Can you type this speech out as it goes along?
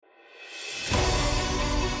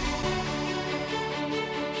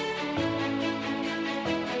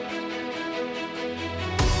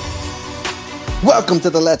Welcome to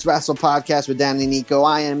the Let's Wrestle podcast with Dan and Nico.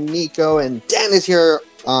 I am Nico, and Dan is here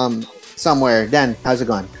somewhere. Dan, how's it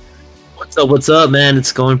going? What's up, man?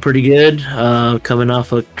 It's going pretty good. Coming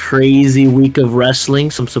off a crazy week of wrestling,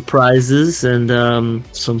 some surprises, and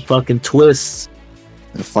some fucking twists.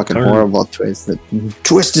 A fucking horrible twist.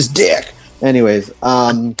 Twist his dick. Anyways,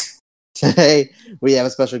 today we have a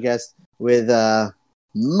special guest with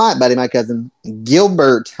my buddy, my cousin,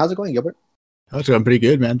 Gilbert. How's it going, Gilbert? Oh, it's going pretty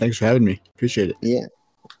good, man. Thanks for having me. Appreciate it. Yeah.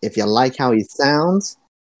 If you like how he sounds,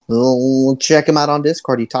 we'll check him out on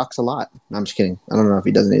Discord. He talks a lot. No, I'm just kidding. I don't know if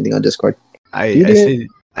he does anything on Discord. I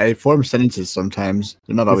form sentences sometimes.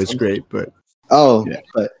 They're not always great, but... Oh, yeah.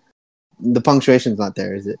 But the punctuation's not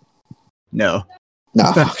there, is it? No.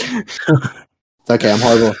 Okay. It's okay. I'm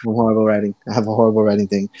horrible writing. I have a horrible writing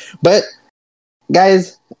thing. But,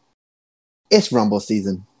 guys, it's Rumble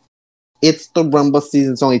season. It's the Rumble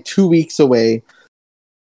season. It's only 2 weeks away.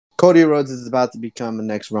 Cody Rhodes is about to become the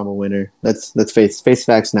next Rumble winner. Let's face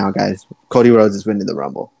facts now, guys. Cody Rhodes is winning the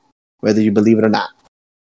Rumble. Whether you believe it or not.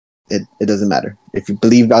 It doesn't matter. If you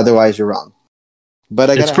believe otherwise, you're wrong.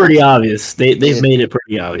 But it's pretty obvious. They've made it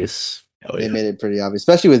pretty obvious. They made it pretty obvious,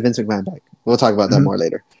 especially with Vince McMahon back. We'll talk about that more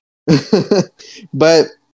later. But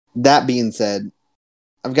that being said,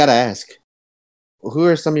 I've got to ask, who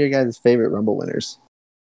are some of your guys' favorite Rumble winners?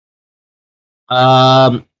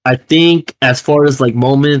 I think as far as like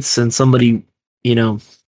moments and somebody,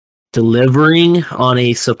 delivering on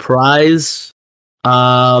a surprise,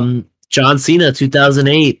 John Cena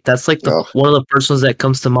 2008. That's like one of the first ones that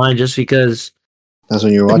comes to mind just because that's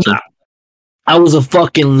when you were watching. I was a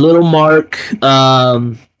fucking little mark.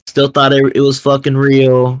 Still thought it was fucking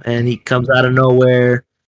real, and he comes out of nowhere,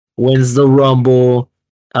 wins the Rumble.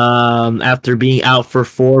 After being out for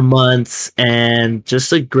 4 months, and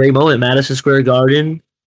just a great moment, Madison Square Garden,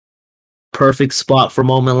 perfect spot for a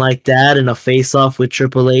moment like that, and a face-off with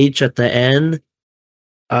Triple H at the end.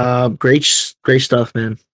 Great stuff,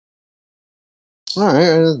 man. All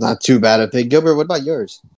right, not too bad a pick. Gilbert, what about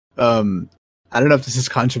yours? I don't know if this is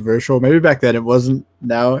controversial. Maybe back then it wasn't.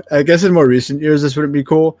 Now, I guess in more recent years this wouldn't be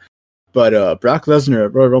cool. But Brock Lesnar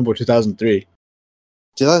at Royal Rumble 2003.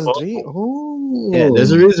 2003? Oh, yeah.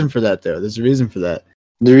 There's a reason for that, though. There's a reason for that.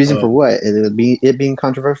 The reason for what? It being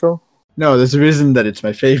controversial? No, there's a reason that it's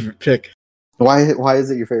my favorite pick. Why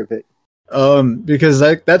is it your favorite pick? Because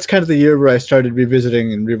that's kind of the year where I started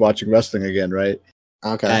revisiting and rewatching wrestling again, right?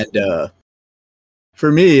 Okay. And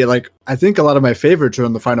for me, I think a lot of my favorites are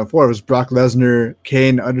in the Final Four. It was Brock Lesnar,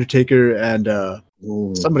 Kane, Undertaker, and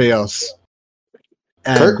somebody else.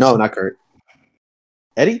 And Kurt? No, not Kurt.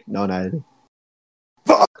 Eddie? No, not Eddie.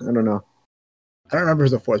 Fuck, I don't know. I don't remember who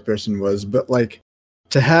the fourth person was, but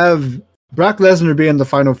to have Brock Lesnar be in the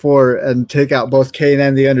Final Four and take out both Kane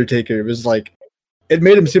and the Undertaker, it was it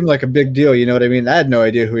made him seem like a big deal. You know what I mean? I had no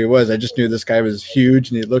idea who he was. I just knew this guy was huge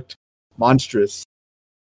and he looked monstrous.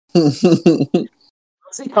 Was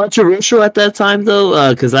he controversial at that time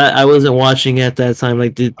though? Because I wasn't watching at that time.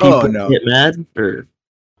 Did people get mad or?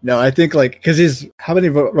 No, I think because how many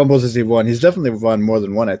Rumbles has he won? He's definitely won more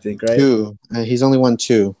than one, I think, right? 2. He's only won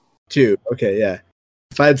 2. 2. Okay, yeah.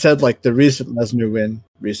 If I had said the recent Lesnar win,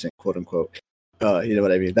 recent quote unquote, you know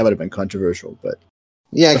what I mean? That would have been controversial, but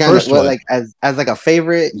yeah, kind of. Well, as a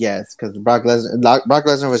favorite, yes, because Brock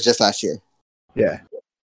Lesnar was just last year. Yeah.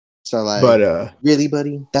 So but really,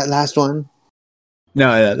 buddy, that last one.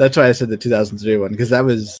 No, yeah, that's why I said the 2003 one because that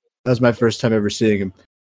was my first time ever seeing him.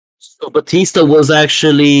 So Batista was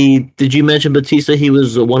actually. Did you mention Batista? He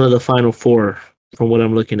was one of the Final Four, from what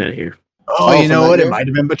I'm looking at here. Oh, you know what? It might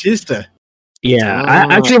have been Batista. Yeah,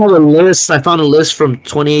 I actually have a list. I found a list from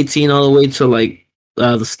 2018 all the way to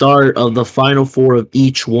the start of the Final Four of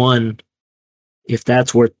each one, if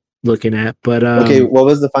that's worth looking at. But okay, what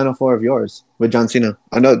was the Final Four of yours with John Cena?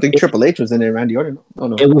 I think Triple H was in there. Randy Orton. Oh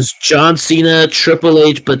no, it was John Cena, Triple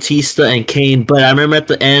H, Batista, and Kane. But I remember at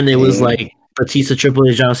the end it was Batista, Triple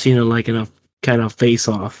H, John Cena, in a kind of face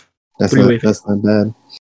off. That's not bad. That's pretty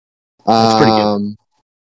good.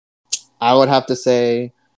 I would have to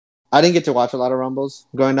say I didn't get to watch a lot of Rumbles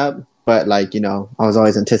growing up, but I was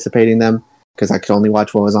always anticipating them because I could only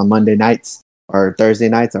watch what was on Monday nights or Thursday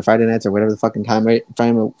nights or Friday nights or whatever the fucking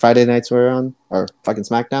frame Friday nights were on or fucking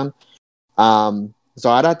SmackDown.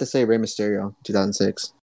 So I'd have to say Rey Mysterio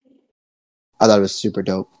 2006. I thought it was super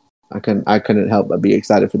dope. I couldn't help but be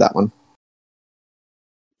excited for that one.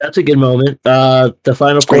 That's a good moment. The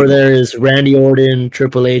Final Four there is Randy Orton,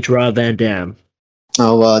 Triple H, Rob Van Dam.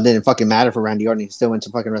 Oh, well, it didn't fucking matter for Randy Orton. He still went to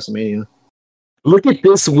fucking WrestleMania. Look at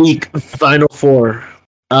this week, Final Four.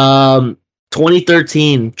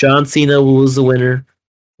 2013, John Cena was the winner.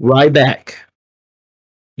 Ryback.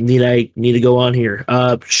 need to go on here.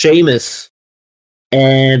 Sheamus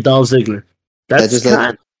and Dolph Ziggler. That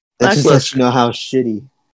just lets you know how shitty.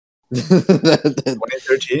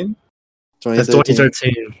 2013? That's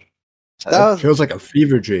 2013. That feels like a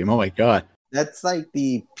fever dream. Oh my god. That's like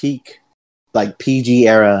the peak, like PG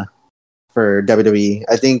era for WWE.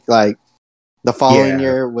 I think like the following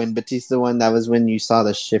year when Batista won, that was when you saw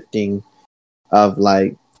the shifting of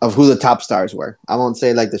who the top stars were. I won't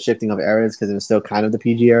say like the shifting of eras because it was still kind of the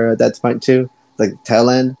PG era at that point too, like tail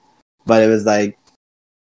end. But it was like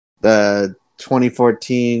the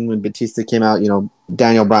 2014 when Batista came out. You know,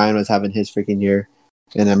 Daniel Bryan was having his freaking year,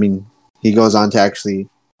 and I mean, he goes on to actually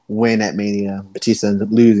win at Mania. Batista ends up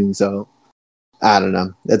losing, so I don't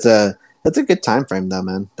know. That's a good time frame though,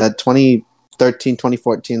 man. That 2013,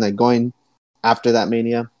 2014, like going after that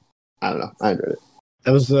Mania, I don't know. I enjoyed it.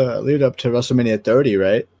 That was the lead up to WrestleMania 30,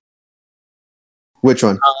 right? Which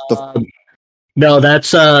one? No,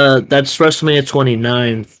 that's WrestleMania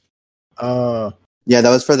 29. Yeah, that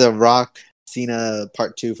was for the Rock Cena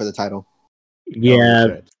Part 2 for the title.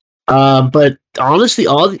 Yeah. But honestly,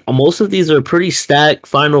 most of these are pretty stacked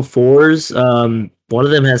Final Fours. One of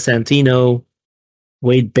them has Santino,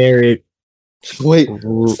 Wade Barrett. Wait,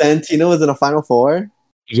 Santino was in a Final Four?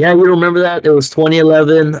 Yeah, you remember that? It was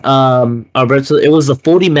 2011. It was the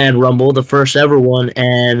 40-man Rumble, the first ever one,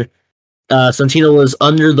 and Santino was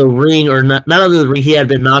under the ring, or not under the ring. He had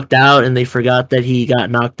been knocked out, and they forgot that he got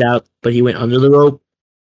knocked out, but he went under the rope.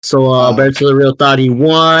 So Alberto Del Rio thought he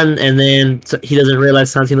won, and then he doesn't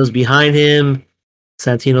realize Santino's behind him.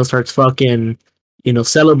 Santino starts fucking,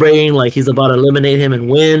 celebrating like he's about to eliminate him and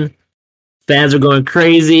win. Fans are going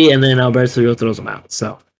crazy, and then Alberto Del Rio throws him out.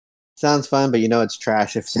 So sounds fun, but it's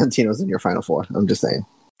trash if Santino's in your Final Four. I'm just saying.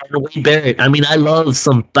 And Wade Barrett. I mean, I love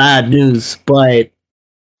some bad news, but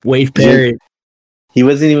Wade Barrett. He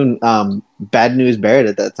wasn't even bad news Barrett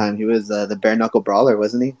at that time. He was the bare knuckle brawler,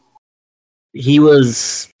 wasn't he? He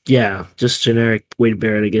was, just generic Wade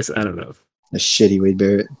Barrett, I guess. I don't know. A shitty Wade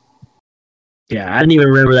Barrett. Yeah, I didn't even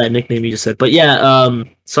remember that nickname you just said. But yeah,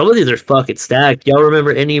 some of these are fucking stacked. Y'all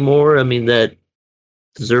remember any more? I mean, that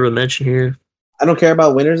deserve a mention here? I don't care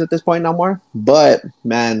about winners at this point no more. But,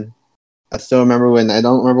 man, I still remember I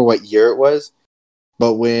don't remember what year it was,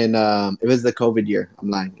 but when it was the COVID year. I'm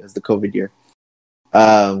lying. It was the COVID year.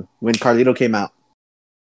 When Carlito came out.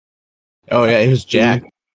 Oh, yeah, he was jacked.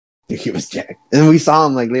 He was jacked. And we saw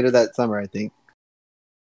him later that summer, I think.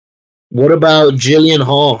 What about Jillian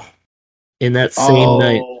Hall in that same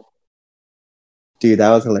night? Dude, that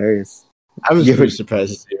was hilarious. I was pretty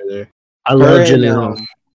surprised to see her there. I love Jillian Hall.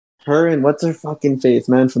 Her and what's her fucking face,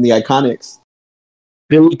 man, from the Iconics?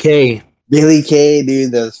 Billie Kay. Billie Kay,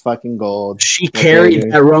 dude, that was fucking gold. She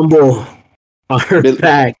carried that Rumble on her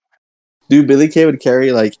back. Dude, Billie Kay would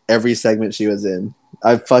carry every segment she was in.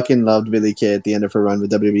 I fucking loved Billie Kay at the end of her run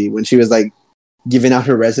with WWE when she was giving out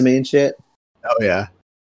her resume and shit. Oh yeah.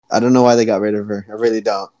 I don't know why they got rid of her. I really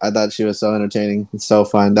don't. I thought she was so entertaining. It's so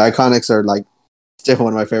fun. The Iconics are still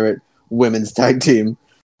one of my favorite women's tag team.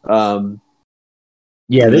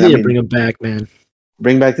 Yeah, they need to bring them back, man.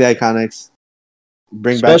 Bring back the Iconics.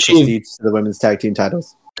 Bring back prestige to the women's tag team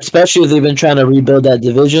titles. Especially if they've been trying to rebuild that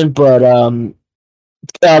division. But on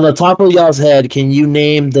the top of y'all's head, can you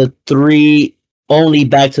name the 3 only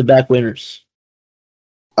back-to-back winners?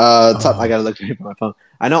 I gotta look at my phone.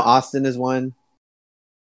 I know Austin is one.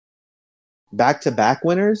 Back-to-back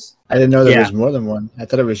winners? I didn't know there was more than one. I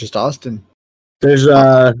thought it was just Austin. There's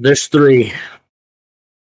 3.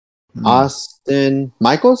 Austin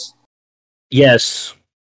Michaels? Yes.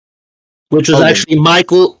 Which was Hogan. Actually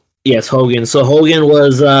Michael. Yes, Hogan. So Hogan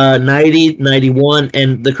was 90, 91.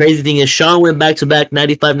 And the crazy thing is Shawn went back-to-back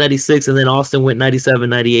 95, 96. And then Austin went 97,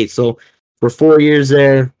 98. So for 4 years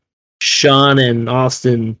there, Shawn and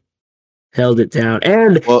Austin held it down.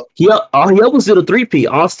 And he almost did a 3-peat.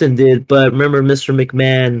 Austin did. But remember, Mr.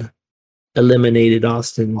 McMahon eliminated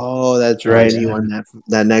Austin. Oh, that's right. He won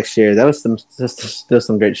that next year. That was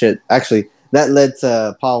some great shit. Actually, that led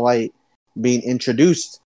to Paul White being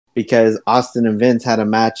introduced because Austin and Vince had a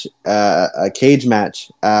match, a cage match.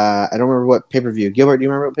 I don't remember what pay-per-view. Gilbert, do you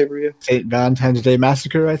remember what pay-per-view? St. Valentine's Day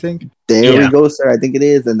Massacre, I think. There we go, sir. I think it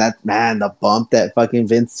is. And the bump that fucking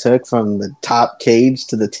Vince took from the top cage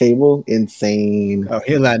to the table, insane. Oh,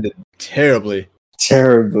 he landed terribly.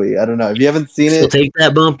 Terribly. I don't know. If you haven't seen it, take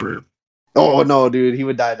that bumper. Oh no, dude, he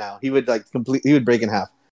would die now. He would he would break in half.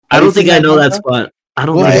 I don't think I know that spot. I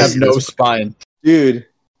don't have no spine. Dude,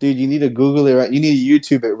 you need to Google it right. You need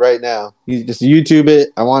to YouTube it right now. You just YouTube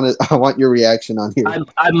it. I want your reaction on here.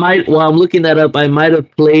 I might while I'm looking that up, I might have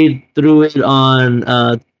played through it on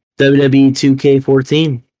WWE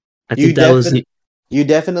 2K14. I think that was You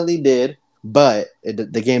definitely did, but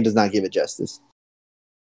the game does not give it justice.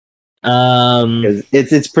 Because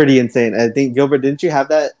it's pretty insane. I think Gilbert, didn't you have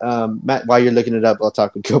that? Matt, while you're looking it up, I'll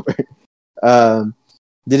talk with Gilbert.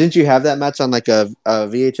 Didn't you have that match on like a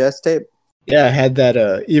VHS tape? Yeah, I had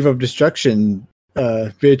that Eve of Destruction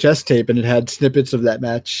VHS tape, and it had snippets of that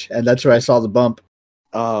match, and that's where I saw the bump.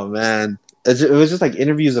 Oh man, it was just like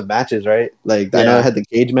interviews of matches, right? Like I know Yeah. I had the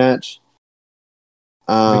cage match.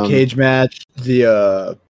 The cage match,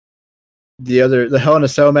 the Hell in a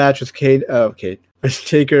Cell match with with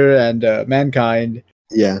Taker and Mankind.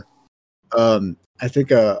 Yeah. I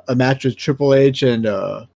think a match with Triple H and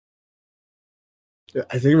I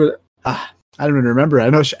think it was I don't even remember.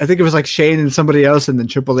 I think it was like Shane and somebody else, and then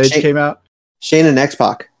Triple H came out. Shane and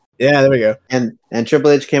X-Pac. Yeah, there we go. And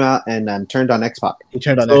Triple H came out and turned on X-Pac. He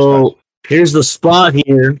turned on X-Pac. So here's the spot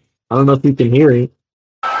here. I don't know if you can hear it.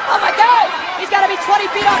 Oh my God! He's got to be 20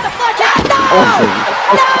 feet off the floor. No!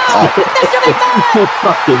 No! Mr. McMahon!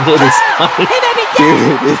 Fucking hit his spot. He may be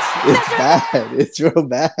dead. Dude, it's bad. It's real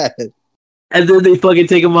bad. And then they fucking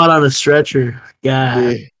take him out on a stretcher. God.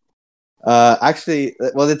 Dude. Actually,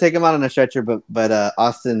 well, they take him out on a stretcher, but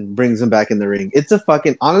Austin brings him back in the ring. It's a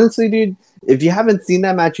fucking, honestly, dude, if you haven't seen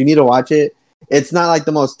that match, you need to watch it. It's not like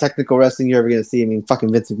the most technical wrestling you're ever going to see. I mean,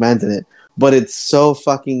 fucking Vince McMahon's in it, but it's so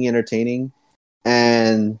fucking entertaining,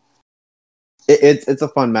 and it's a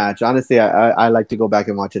fun match. Honestly, I like to go back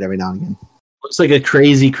and watch it every now and again. Looks like a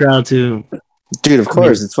crazy crowd too. Dude, of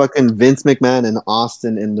course, it's fucking Vince McMahon and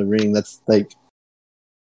Austin in the ring. That's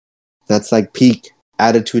like peak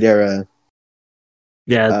Attitude Era.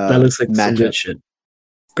 Yeah, that looks like some good shit.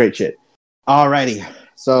 Great shit. Alrighty,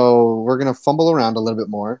 so we're gonna fumble around a little bit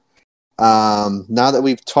more. Now that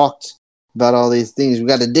we've talked about all these things, we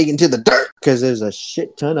got to dig into the dirt because there's a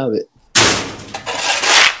shit ton of it.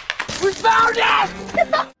 We found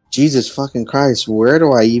it! Jesus fucking Christ, where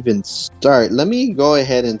do I even start? Let me go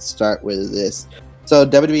ahead and start with this. So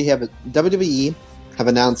WWE have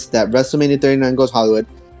announced that WrestleMania 39 Goes Hollywood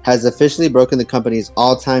has officially broken the company's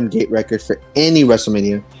all-time gate record for any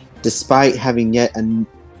WrestleMania, despite having yet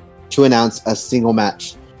to announce a single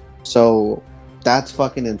match. So that's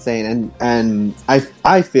fucking insane. And I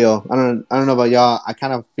feel, I don't know about y'all, I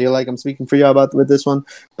kind of feel like I'm speaking for y'all with this one,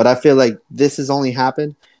 but I feel like this has only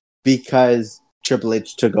happened because Triple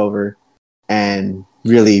H took over and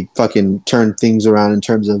really fucking turned things around in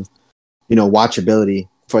terms of, watchability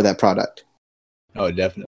for that product. Oh,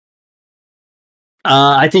 definitely.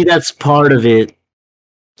 I think that's part of it.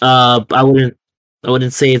 I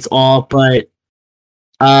wouldn't say it's all, but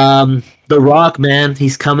The Rock, man,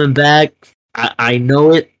 he's coming back. I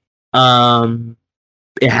know it.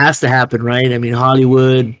 It has to happen, right? I mean,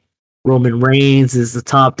 Hollywood, Roman Reigns is the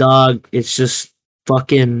top dog. It's just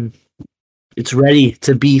fucking, it's ready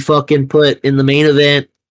to be fucking put in the main event,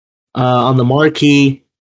 on the marquee.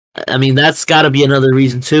 I mean, that's got to be another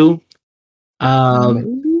reason too.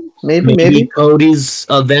 Maybe Cody's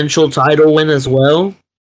eventual title win as well.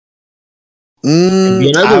 Maybe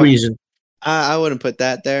another reason. I wouldn't put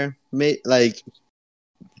that there. Like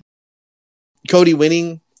Cody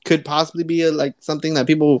winning could possibly be something that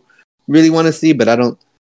people really want to see, but I don't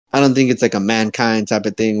think it's like a Mankind type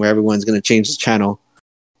of thing where everyone's going to change the channel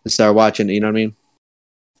and start watching it. You know what I mean?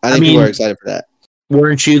 I think people are excited for that.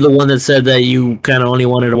 Weren't you the one that said that you kind of only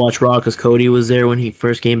wanted to watch Raw because Cody was there when he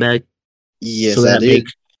first came back? Yes, so that made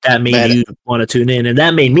you want to tune in, and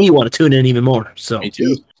that made me want to tune in even more. So me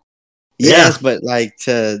too. Yes, but like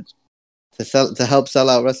to help sell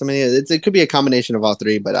out WrestleMania, it could be a combination of all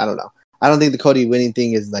three. But I don't know. I don't think the Cody winning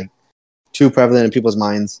thing is like too prevalent in people's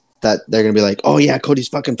minds that they're gonna be like, "Oh yeah, Cody's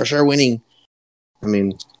fucking for sure winning." I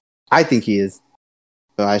mean, I think he is,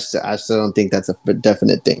 but I still don't think that's a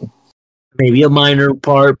definite thing. Maybe a minor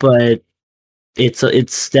part, but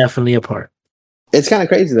it's definitely a part. It's kind of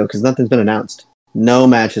crazy though because nothing's been announced. No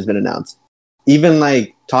match has been announced. Even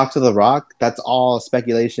like talk to The Rock, that's all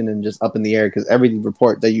speculation and just up in the air because every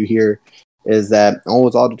report that you hear is that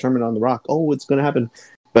it's all determined on The Rock. Oh, it's gonna happen,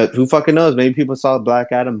 but who fucking knows? Maybe people saw Black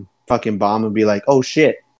Adam fucking bomb and be like, "Oh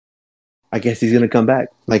shit, I guess he's gonna come back."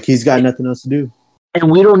 Like he's got nothing else to do. And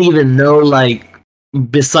we don't even know, like,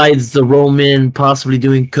 besides the Roman possibly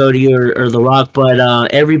doing Cody or The Rock, but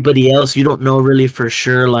everybody else, you don't know really for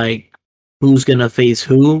sure, like, who's gonna face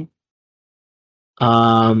who.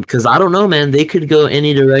 Because I don't know, man. They could go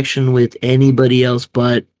any direction with anybody else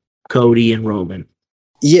but Cody and Roman.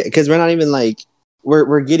 Yeah, because we're not even like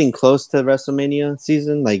we're getting close to WrestleMania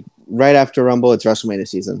season. Like right after Rumble, it's WrestleMania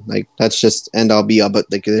season. Like that's just end all be all. But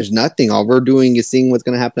like, there's nothing. All we're doing is seeing what's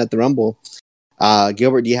gonna happen at the Rumble.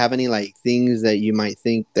 Gilbert, do you have any like things that you might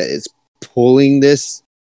think that is pulling this,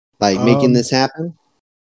 like making this happen?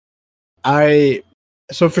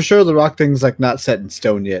 So for sure, the Rock thing's like not set in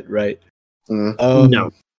stone yet, right?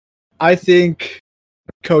 No. I think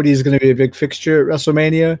Cody's going to be a big fixture at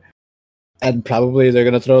WrestleMania, and probably they're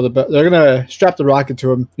going to they're going to strap the Rock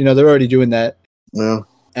into him. You know, they're already doing that. Yeah.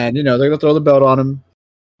 And you know, they're going to throw the belt on him.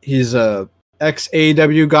 He's a ex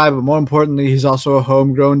AEW guy, but more importantly, he's also a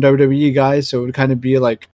homegrown WWE guy. So it would kind of be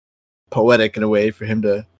like poetic in a way for him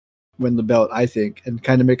to win the belt, I think, and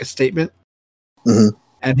kind of make a statement. Mm-hmm.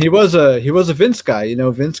 And he was a Vince guy. You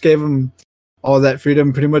know, Vince gave him all that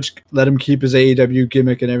freedom, pretty much let him keep his AEW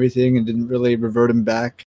gimmick and everything, and didn't really revert him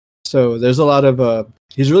back. So there's a lot of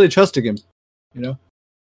he's really trusting him. You know,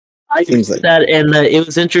 I think that, and it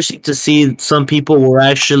was interesting to see some people were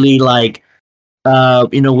actually like,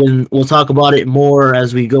 you know, when we'll talk about it more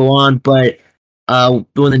as we go on, but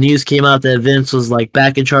when the news came out that Vince was like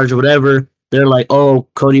back in charge or whatever, they're like, oh,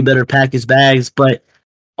 Cody better pack his bags. But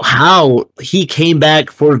how he came back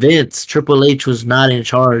for Vince, Triple H was not in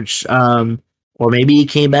charge. Or maybe he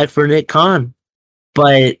came back for Nick Khan.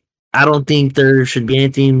 But I don't think there should be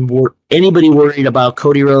anybody worried about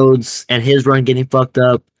Cody Rhodes and his run getting fucked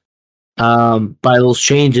up by those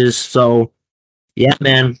changes. So, yeah,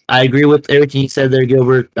 man, I agree with everything you said there,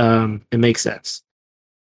 Gilbert. It makes sense.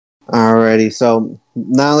 Alrighty, so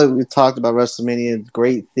now that we've talked about WrestleMania,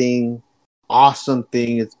 great thing, awesome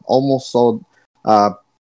thing. It's almost sold,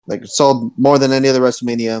 sold more than any other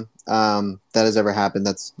WrestleMania that has ever happened.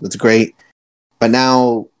 That's great. But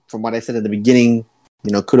now, from what I said at the beginning,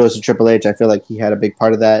 you know, kudos to Triple H. I feel like he had a big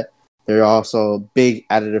part of that. There are also big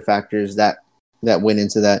additive factors that went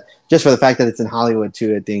into that. Just for the fact that it's in Hollywood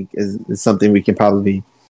too, I think is something we can probably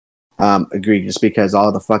agree. Just because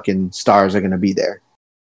all the fucking stars are going to be there.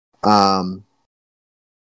 But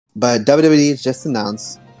WWE has just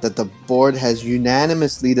announced that the board has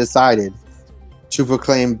unanimously decided to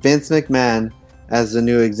proclaim Vince McMahon as the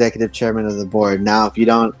new executive chairman of the board. Now, if you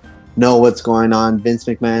don't know what's going on, Vince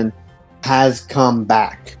McMahon has come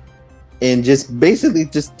back and just basically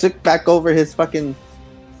just took back over his fucking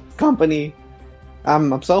company.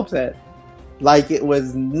 I'm so upset. Like it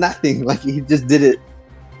was nothing. Like he just did it.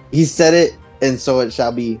 He said it, and so it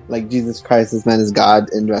shall be. Like Jesus Christ, this man is God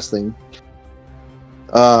in wrestling.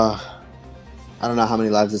 I don't know how many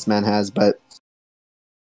lives this man has, but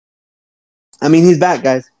I mean, he's back,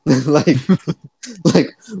 guys. like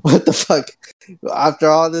what the fuck? After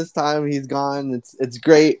all this time, he's gone. It's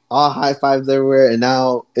great. All high fives everywhere, and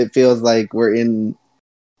now it feels like we're in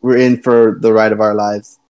for the ride of our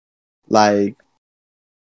lives. Like,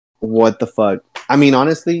 what the fuck? I mean,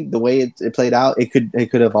 honestly, the way it played out, it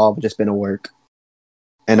could have all just been a work,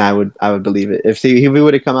 and I would believe it if he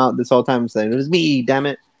would have come out this whole time saying it was me, damn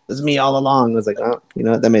it, it was me all along. I was like, oh, you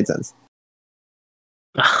know what? That made sense.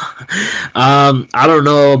 I don't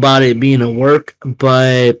know about it being a work,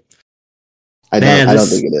 but I don't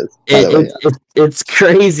think it is. It's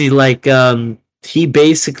crazy. Like, he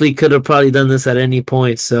basically could have probably done this at any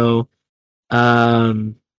point. So,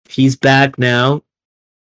 he's back now.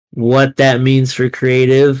 What that means for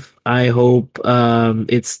creative, I hope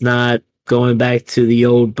it's not going back to the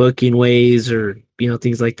old booking ways or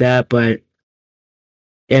things like that. But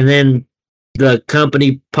and then the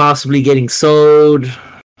company possibly getting sold.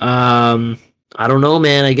 I don't know,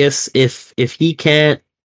 man. I guess if he can't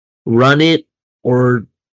run it or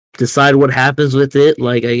decide what happens with it,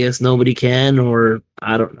 like I guess nobody can, or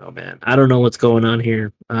I don't know, man. I don't know what's going on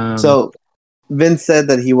here. So Vince said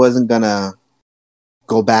that he wasn't gonna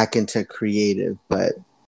go back into creative, but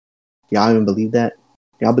y'all even believe that?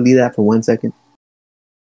 Y'all believe that for 1 second?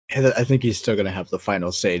 I think he's still gonna have the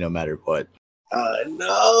final say no matter what.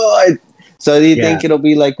 No. So do you think it'll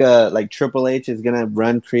be like Triple H is gonna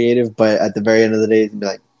run creative, but at the very end of the day, he's gonna be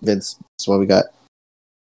like, Vince, that's what we got.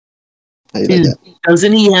 How do you like that?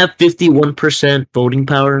 Doesn't he have 51% voting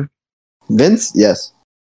power? Vince, yes.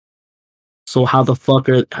 So how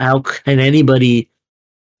can anybody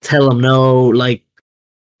tell him no? Like,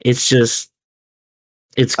 it's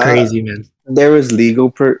crazy, man. There was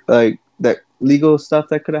legal legal stuff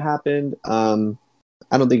that could have happened.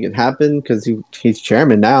 I don't think it happened because he's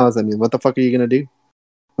chairman now. I mean, what the fuck are you gonna do?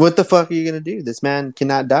 What the fuck are you gonna do? This man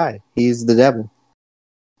cannot die. He's the devil.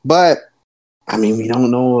 But I mean, we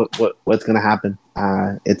don't know what's gonna happen.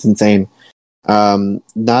 It's insane.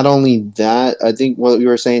 Not only that, I think what we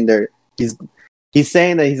were saying there, he's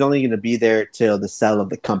saying that he's only gonna be there till the sale of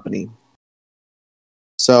the company.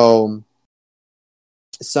 So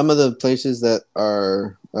some of the places that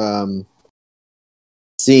are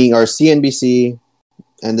seeing are CNBC.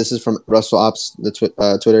 And this is from Russell Ops, the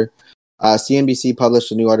Twitter. CNBC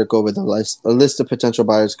published a new article with a list of potential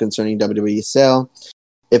buyers concerning WWE's sale.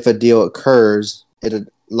 If a deal occurs, it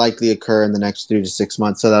likely occur in the next 3 to 6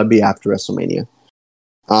 months. So that'll be after WrestleMania.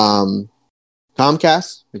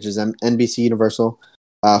 Comcast, which is NBC Universal,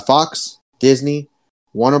 Fox, Disney,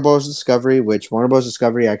 Warner Bros. Discovery, which Warner Bros.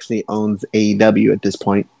 Discovery actually owns AEW at this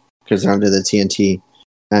point because they're under the TNT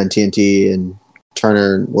and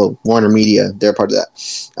Turner, well, Warner Media, they're part of that.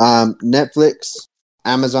 Netflix,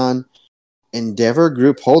 Amazon, Endeavor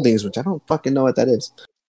Group Holdings, which I don't fucking know what that is,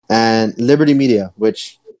 and Liberty Media,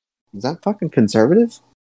 which is that fucking conservative?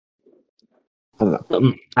 I don't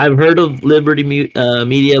know. I've heard of Liberty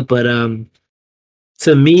Media, but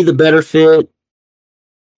to me, the better fit,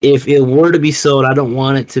 if it were to be sold, I don't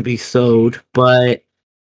want it to be sold, but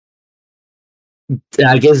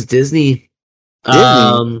I guess Disney.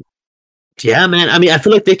 Yeah, man. I mean, I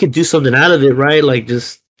feel like they could do something out of it, right? Like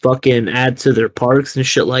just fucking add to their parks and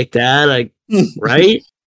shit like that. Like, right?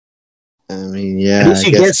 I mean, yeah. At least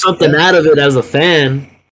you get something out of it as a fan.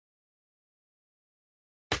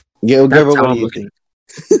 Yeah, Gilbert, what do you think?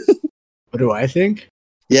 What do I think?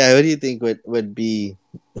 Yeah, what do you think would be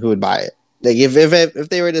who would buy it? Like if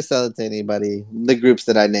they were to sell it to anybody, the groups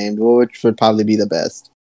that I named, which would probably be the best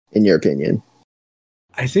in your opinion?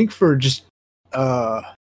 I think for just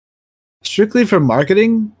strictly for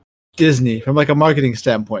marketing, Disney, from like a marketing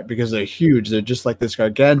standpoint, because they're huge. They're just like this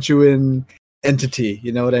gargantuan entity.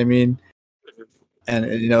 You know what I mean?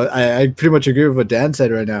 And you know, I pretty much agree with what Dan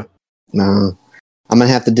said right now. No, I'm gonna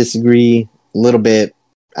have to disagree a little bit.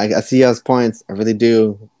 I see y'all's points, I really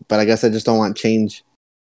do, but I guess I just don't want change.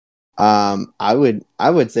 I would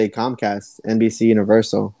say Comcast, NBC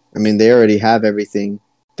Universal. I mean, they already have everything.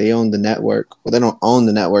 They own the network. Well, they don't own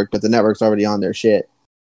the network, but the network's already on their shit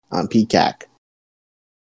on Peacock.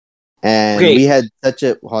 And we had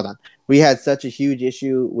such a huge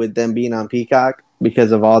issue with them being on Peacock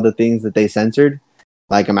because of all the things that they censored.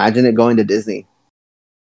 Like, imagine it going to Disney.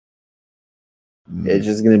 It's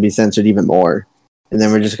just going to be censored even more. And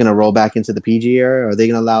then we're just going to roll back into the PG era? Or are they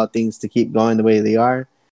going to allow things to keep going the way they are?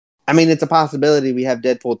 I mean, it's a possibility. We have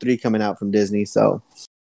Deadpool 3 coming out from Disney, so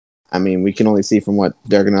I mean, we can only see from what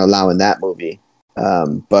they're going to allow in that movie.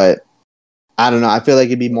 But I don't know. I feel like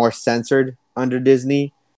it'd be more censored under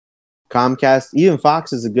Disney. Comcast, even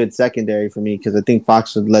Fox is a good secondary for me because I think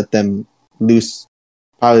Fox would let them loose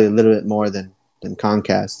probably a little bit more than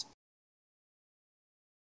Comcast.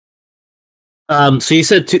 So you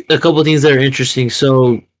said a couple of things that are interesting.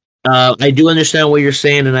 So I do understand what you're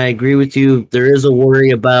saying, and I agree with you. There is a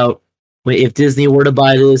worry about if Disney were to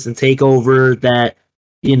buy this and take over, that,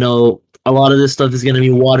 you know, a lot of this stuff is going to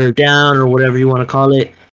be watered down or whatever you want to call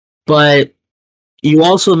it. But you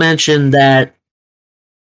also mentioned that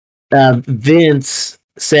Vince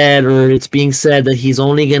said, or it's being said, that he's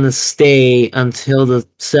only going to stay until the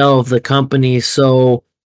sale of the company. So,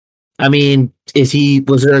 I mean,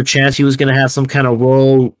 was there a chance he was going to have some kind of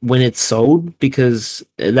role when it's sold? Because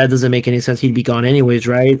that doesn't make any sense. He'd be gone anyways,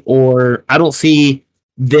 right? Or I don't see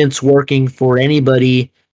Vince working for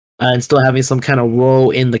anybody and still having some kind of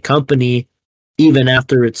role in the company even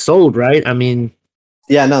after it's sold, right? I mean,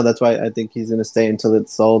 yeah, no, that's why I think he's going to stay until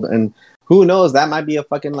it's sold. And who knows? That might be a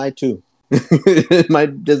fucking lie too. It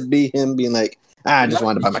might just be him being like, I just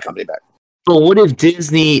wanted to buy my company back. But what if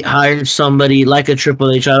Disney hired somebody like a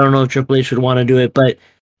Triple H? I don't know if Triple H would want to do it, but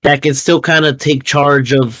that can still kind of take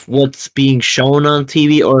charge of what's being shown on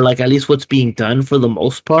TV, or like at least what's being done for the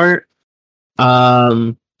most part.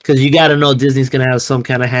 Because you got to know Disney's going to have some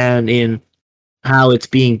kind of hand in how it's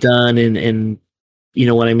being done, and you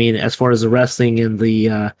know what I mean, as far as the wrestling and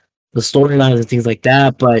the storylines and things like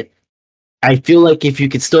that. But I feel like if you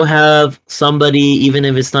could still have somebody, even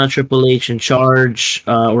if it's not Triple H, in charge,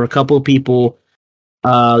 or a couple of people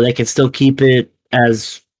that can still keep it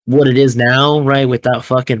as what it is now, right, without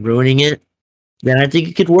fucking ruining it, then I think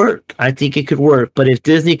it could work. But if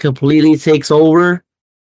Disney completely takes over,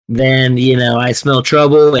 then, you know, I smell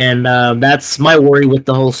trouble. And that's my worry with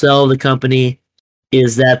the whole sale of the company,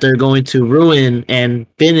 is that they're going to ruin and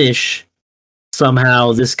finish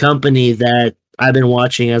somehow this company that I've been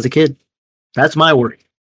watching as a kid. That's my worry.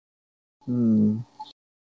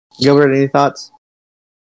 Gilbert, any thoughts?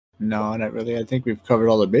 No, not really. I think we've covered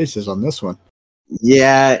all the bases on this one.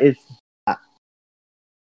 Yeah,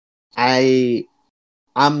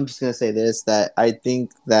 I'm just gonna say this, that I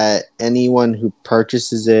think that anyone who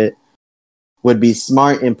purchases it would be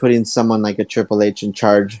smart in putting someone like a Triple H in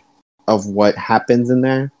charge of what happens in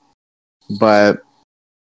there. But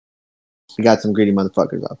we got some greedy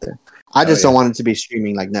motherfuckers out there. I just don't want it to be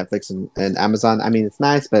streaming like Netflix and Amazon. I mean, it's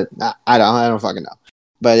nice, but I don't fucking know.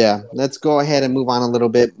 But yeah, let's go ahead and move on a little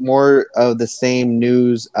bit. More of the same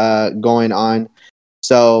news going on.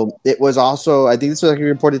 So it was also, I think this was actually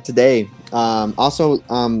reported today.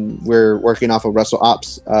 We're working off of Russell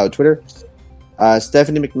Ops Twitter.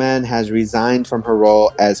 Stephanie McMahon has resigned from her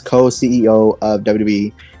role as co-CEO of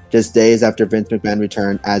WWE just days after Vince McMahon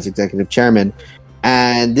returned as executive chairman.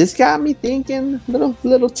 And this got me thinking,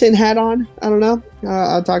 little tin hat on. I don't know.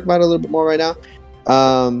 I'll talk about it a little bit more right now.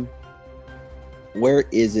 Where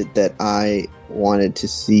is it that I wanted to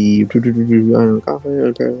see?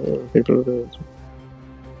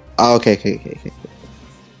 Okay.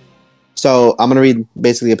 So I'm going to read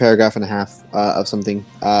basically a paragraph and a half of something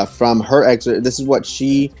from her excerpt. This is what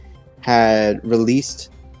she had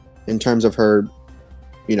released in terms of her,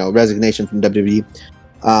 resignation from WWE.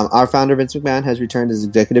 Our founder, Vince McMahon, has returned as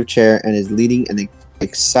executive chair and is leading an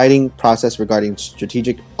exciting process regarding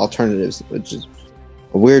strategic alternatives, which is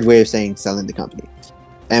a weird way of saying selling the company.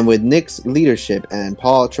 And with Nick's leadership and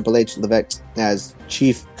Paul Triple H Levesque as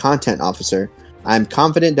chief content officer, I'm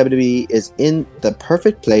confident WWE is in the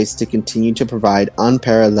perfect place to continue to provide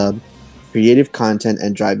unparalleled creative content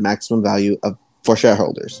and drive maximum value for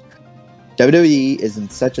shareholders. WWE is in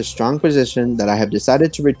such a strong position that I have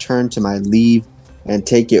decided to return to my leave and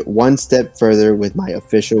take it one step further with my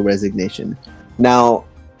official resignation. Now,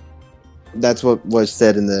 that's what was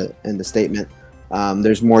said in the statement.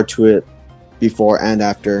 There's more to it before and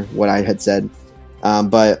after what I had said.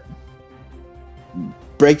 But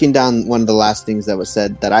breaking down one of the last things that was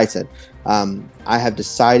said, that I said, I have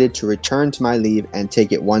decided to return to my leave and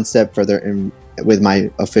take it one step further with my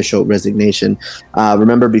official resignation.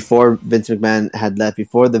 Remember, before Vince McMahon had left,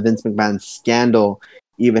 before the Vince McMahon scandal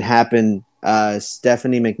even happened,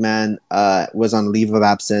 Stephanie McMahon was on leave of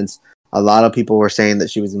absence. A lot of people were saying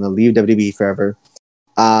that she was going to leave WWE forever.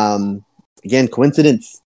 Again,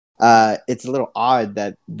 coincidence. It's a little odd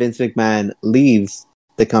that Vince McMahon leaves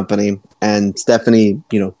the company and Stephanie,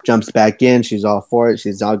 jumps back in. She's all for it.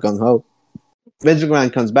 She's all gung-ho. Vince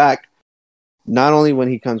McMahon comes back. Not only when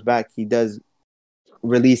he comes back, he does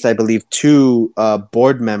release, I believe, 2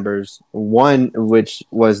 board members. One, which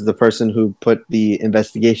was the person who put the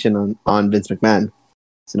investigation on Vince McMahon.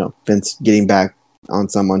 So, Vince getting back on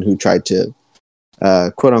someone who tried to,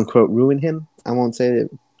 quote unquote, ruin him. I won't say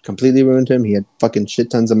it completely ruined him. He had fucking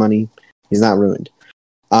shit tons of money. He's not ruined.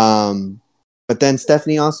 But then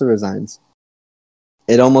Stephanie also resigns.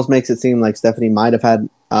 It almost makes it seem like Stephanie might have had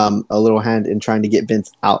a little hand in trying to get Vince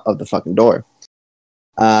out of the fucking door.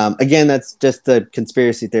 Again, that's just the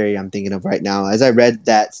conspiracy theory I'm thinking of right now. As I read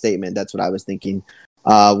that statement, that's what I was thinking.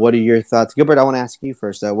 What are your thoughts? Gilbert, I want to ask you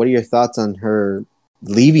first. What are your thoughts on her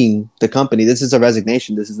leaving the company? This is a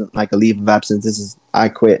resignation. This isn't like a leave of absence. This is, I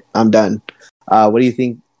quit. I'm done. What do you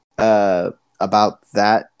think about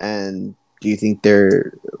that? And do you think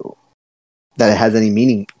that it has any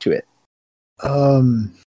meaning to it?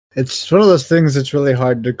 It's one of those things that's really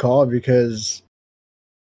hard to call because,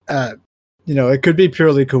 it could be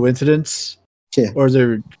purely coincidence, or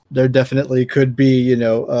there definitely could be,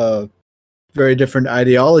 very different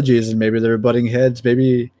ideologies, and maybe they're butting heads.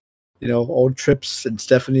 Maybe, old Trips and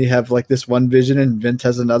Stephanie have like this one vision, and Vince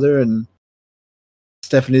has another, and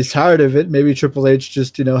Stephanie's tired of it. Maybe Triple H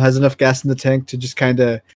just, has enough gas in the tank to just kind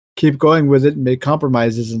of keep going with it and make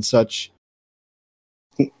compromises and such.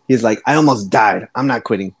 He's like, I almost died. I'm not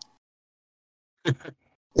quitting. That's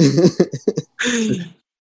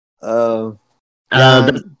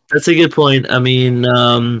a good point. I mean,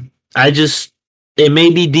 it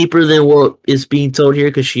may be deeper than what is being told here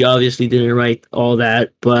because she obviously didn't write all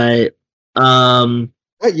that. But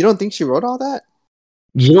Wait, you don't think she wrote all that?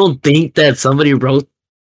 You don't think that somebody wrote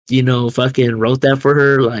that for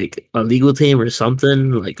her, like a legal team or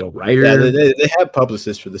something, like a writer? Yeah, they have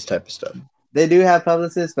publicists for this type of stuff. They do have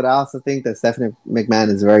publicists, but I also think that Stephanie McMahon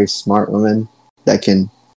is a very smart woman that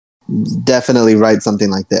can definitely write something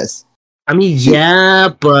like this. I mean, yeah,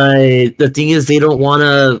 but the thing is, they don't want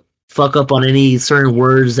to fuck up on any certain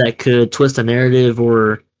words that could twist a narrative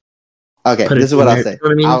or. Okay, this is what I'll say. You know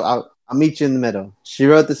what I mean? I'll meet you in the middle. She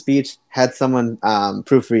wrote the speech, had someone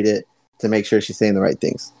proofread it to make sure she's saying the right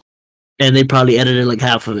things. And they probably edited like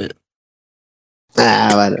half of it.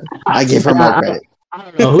 I give her more credit. I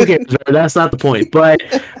don't know. Who cares? That's not the point. But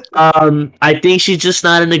I think she's just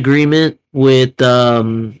not in agreement with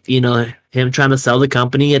him trying to sell the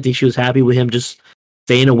company. I think she was happy with him just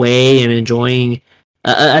staying away and enjoying.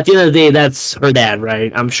 At the end of the day, that's her dad,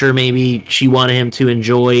 right? I'm sure maybe she wanted him to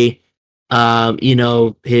enjoy,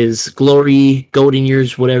 his glory, golden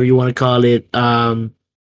years, whatever you want to call it,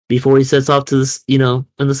 before he sets off to this, in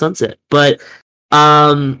the sunset. But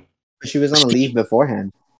she was on a leave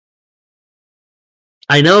beforehand.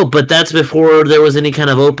 I know, but that's before there was any kind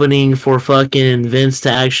of opening for fucking Vince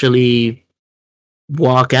to actually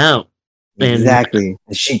walk out. Exactly.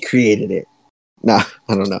 She created it. Nah,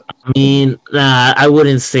 I don't know. I mean, I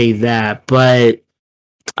wouldn't say that, but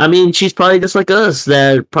I mean, she's probably just like us,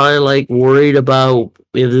 that probably like worried about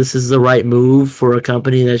if this is the right move for a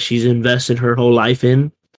company that she's invested her whole life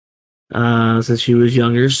in since she was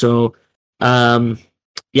younger. So,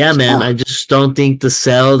 yeah, man, I just don't think to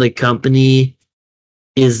sell the company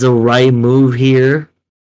is the right move here,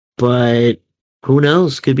 but who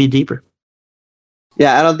knows? Could be deeper.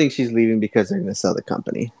 Yeah, I don't think she's leaving because they're going to sell the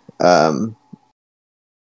company.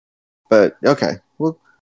 But okay, well,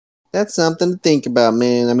 that's something to think about,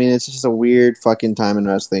 man. I mean, it's just a weird fucking time in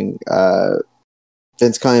wrestling.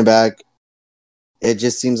 Vince coming back, it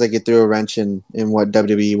just seems like it threw a wrench in what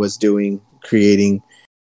WWE was doing, creating.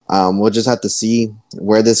 We'll just have to see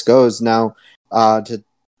where this goes. Now, to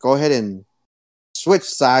go ahead and switch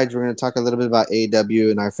sides, we're going to talk a little bit about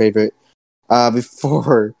AEW and our favorite.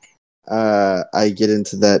 Before I get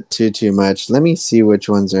into that too much, let me see which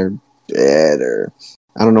ones are better.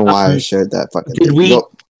 I don't know why I shared that fucking thing.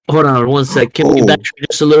 Hold on 1 sec. Can we backtrack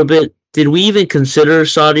just a little bit? Did we even consider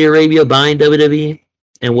Saudi Arabia buying WWE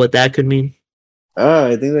and what that could mean? Oh,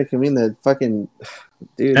 I think that could mean that fucking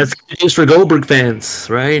dude. That's good news for Goldberg fans,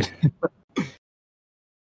 right?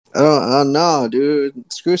 Oh no, dude.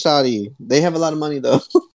 Screw Saudi. They have a lot of money though.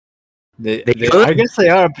 I guess they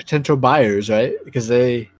are potential buyers, right? Because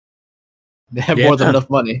they have more than enough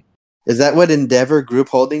money. Is that what Endeavor Group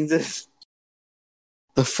Holdings is?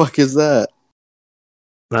 The fuck is that?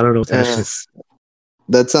 I don't know what that is.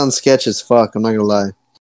 That sounds sketch as fuck, I'm not gonna lie.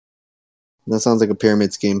 That sounds like a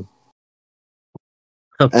pyramid scheme.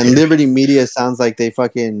 And Liberty Media sounds like they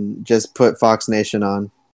fucking just put Fox Nation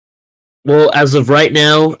on. Well, as of right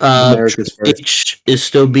now, H is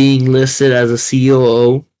still being listed as a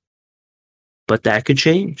COO, but that could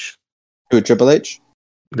change. Who, Triple H?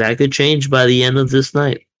 That could change by the end of this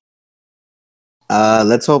night.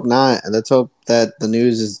 Let's hope not. Let's hope that the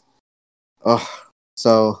news is.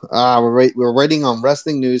 So we're waiting on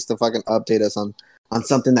wrestling news to fucking update us on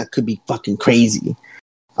something that could be fucking crazy.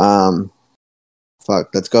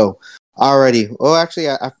 Fuck, let's go. Alrighty. Oh, actually,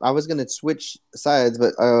 I was gonna switch sides,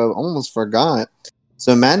 but almost forgot.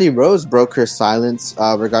 So Mandy Rose broke her silence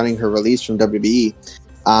regarding her release from WWE,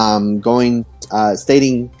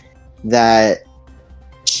 stating that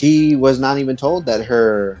she was not even told that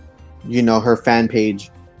her fan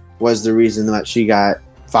page was the reason that she got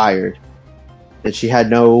fired. That she had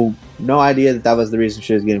no idea that was the reason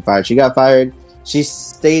she was getting fired. She got fired. She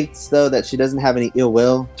states, though, that she doesn't have any ill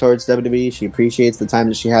will towards WWE. She appreciates the time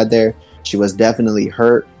that she had there. She was definitely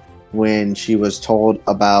hurt when she was told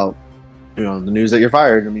about, the news that you're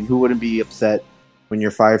fired. I mean, who wouldn't be upset when you're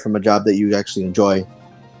fired from a job that you actually enjoy?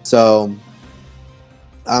 So,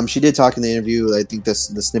 she did talk in the interview. I think the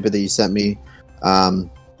snippet that you sent me,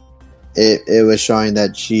 it was showing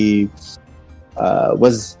that she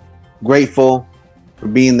was grateful for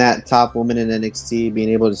being that top woman in NXT, being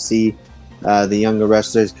able to see the younger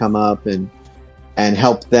wrestlers come up and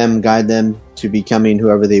help them, guide them to becoming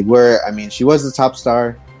whoever they were. I mean, she was the top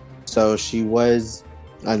star, so she was,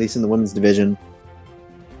 at least in the women's division,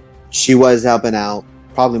 she was helping out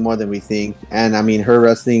probably more than we think. And I mean, her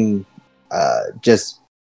wrestling just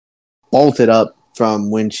bolted up from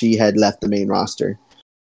when she had left the main roster.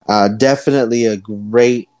 Definitely a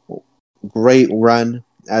great run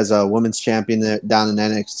as a women's champion down in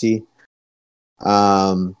NXT.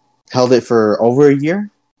 Held it for over a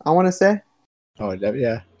year, I want to say. Oh,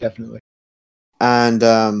 yeah, definitely.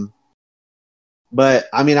 And but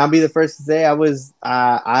I mean, I'll be the first to say I was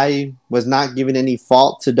not giving any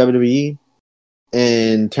fault to WWE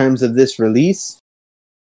in terms of this release.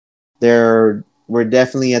 There were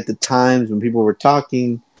definitely at the times when people were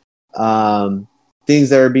talking, things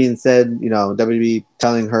that were being said. WWE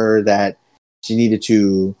telling her that she needed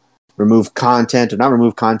to remove content, or not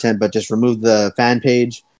remove content, but just remove the fan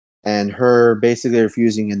page, and her basically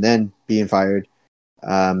refusing and then being fired.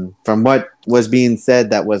 From what was being said,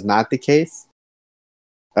 that was not the case.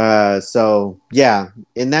 So yeah,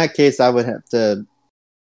 in that case, I would have to,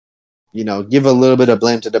 give a little bit of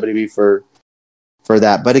blame to WWE for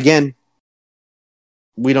that. But again,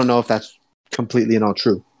 we don't know if that's completely and all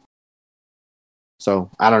true. So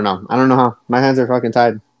I don't know. I don't know how. My hands are fucking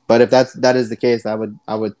tied. But if that is the case, I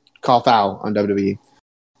would call foul on WWE.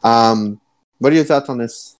 What are your thoughts on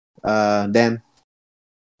this, Dan?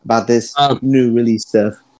 About this new release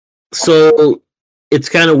stuff? So it's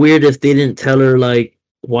kind of weird if they didn't tell her like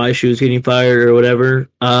why she was getting fired or whatever.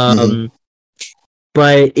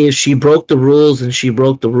 But if she broke the rules, and she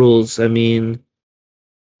broke the rules, I mean,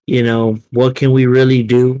 what can we really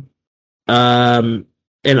do? And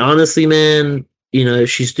honestly, man, if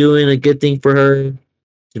she's doing a good thing for her,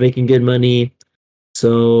 she's making good money,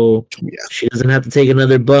 so she doesn't have to take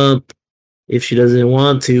another bump if she doesn't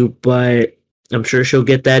want to. But I'm sure she'll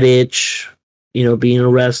get that itch, being a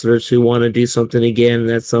wrestler, to want to do something again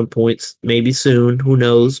at some point, maybe soon. Who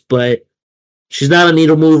knows? But she's not a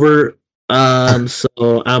needle mover,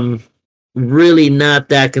 so I'm really not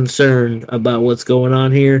that concerned about what's going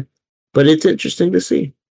on here. But it's interesting to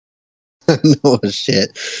see. No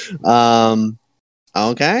shit.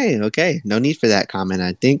 Okay. No need for that comment,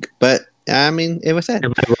 I think. But I mean, it was said.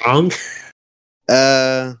 Am I wrong?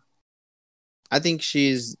 I think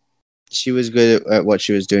she was good at what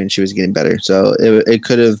she was doing. She was getting better. So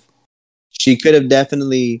she could have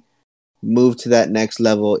definitely moved to that next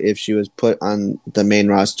level if she was put on the main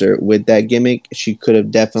roster with that gimmick. She could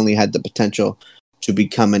have definitely had the potential to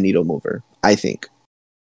become a needle mover, I think.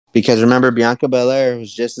 Because remember, Bianca Belair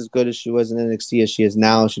was just as good as she was in NXT as she is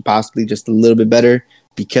now. She's possibly just a little bit better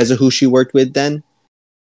because of who she worked with then.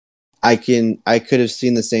 I could have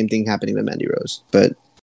seen the same thing happening with Mandy Rose. But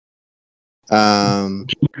do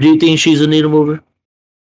you think she's a needle mover?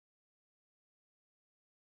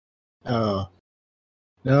 Oh.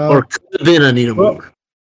 No. Or could have been a needle mover?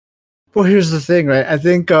 Well, here's the thing, right? I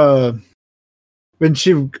think when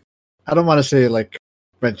I don't want to say like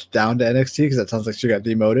went down to NXT because that sounds like she got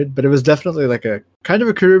demoted, but it was definitely like a kind of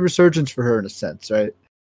a career resurgence for her in a sense, right?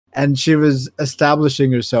 And she was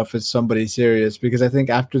establishing herself as somebody serious because I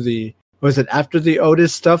think after the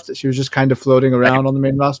Otis stuff that she was just kind of floating around on the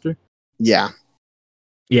main roster? Yeah.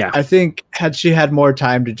 I think had she had more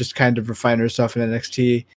time to just kind of refine herself in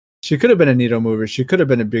NXT, she could have been a needle mover. She could have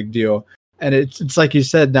been a big deal. And it's like you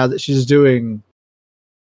said, now that she's doing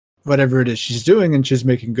whatever it is she's doing and she's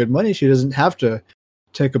making good money, she doesn't have to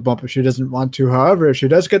take a bump if she doesn't want to. However, if she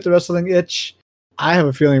does get the wrestling itch, I have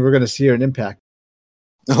a feeling we're going to see her in Impact.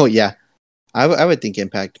 Oh, yeah. I would think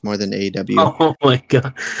Impact more than AEW. Oh, my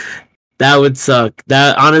God. That would suck.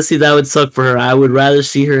 That would suck for her. I would rather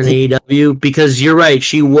see her in AEW because you're right.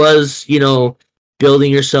 She was,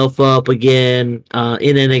 building herself up again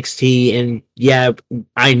in NXT. And yeah,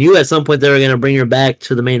 I knew at some point they were going to bring her back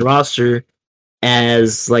to the main roster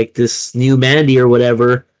as like this new Mandy or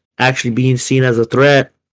whatever, actually being seen as a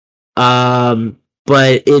threat. But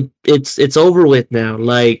it's over with now.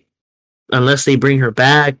 Like, unless they bring her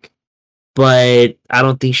back, but I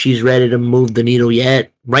don't think she's ready to move the needle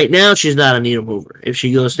yet. Right now, she's not a needle mover if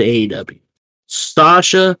she goes to AEW.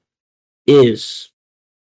 Sasha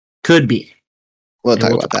could be. We'll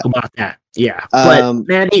talk about that. Yeah. But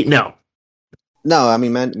Mandy, no. No, I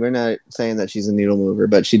mean, we're not saying that she's a needle mover,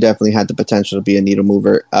 but she definitely had the potential to be a needle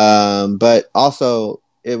mover. But also,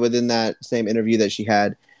 within that same interview that she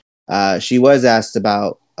had, she was asked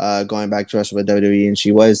about going back to wrestle with WWE, and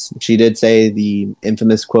she did say the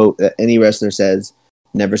infamous quote that any wrestler says,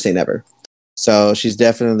 "Never say never." So she's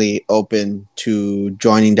definitely open to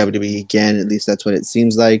joining WWE again. At least that's what it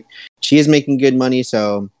seems like. She is making good money,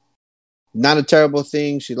 so not a terrible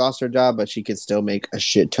thing. She lost her job, but she could still make a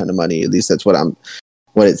shit ton of money. At least that's what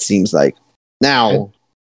it seems like. Now,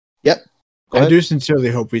 yep. I do sincerely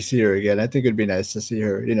hope we see her again. I think it'd be nice to see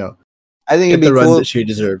her, I think it'd be the cool. run that she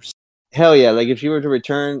deserves. Hell yeah. Like if she were to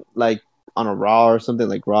return like on a Raw or something,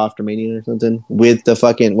 like Raw after Mania or something, with the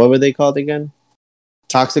fucking, what were they called again?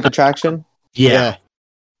 Toxic Attraction? Yeah.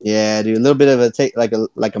 Yeah, dude. A little bit of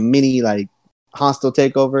a mini like hostile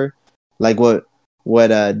takeover. Like what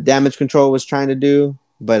Damage Control was trying to do,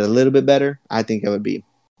 but a little bit better. I think that'd be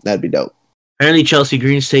dope. Apparently Chelsea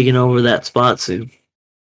Green's taking over that spot soon.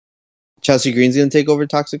 Chelsea Green's gonna take over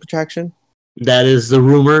Toxic Attraction? That is the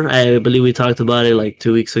rumor. I believe we talked about it like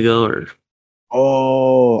 2 weeks ago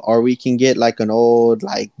or we can get like an old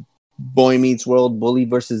like Boy Meets World, bully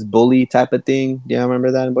versus bully type of thing. Do you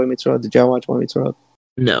remember that in Boy Meets World? Did y'all watch Boy Meets World?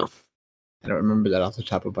 No. I don't remember that off the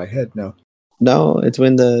top of my head, no. No, it's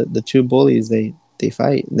when the two bullies they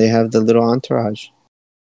fight. They have the little entourage.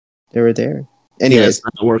 They were there. Anyways, it's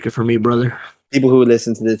not working for me, brother. People who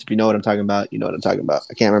listen to this, if you know what I'm talking about, you know what I'm talking about.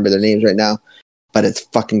 I can't remember their names right now, but it's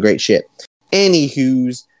fucking great shit.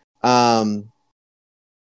 Anywho's, but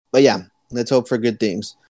yeah, let's hope for good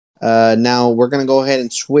things. Now we're gonna go ahead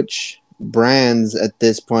and switch brands at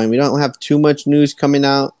this point. We don't have too much news coming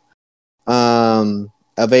out of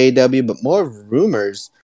AEW, but more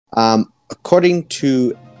rumors. According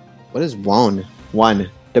to what is WON? WON?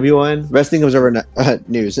 Wrestling Observer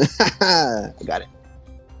News. I got it.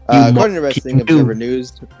 According to Wrestling Observer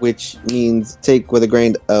News, which means take with a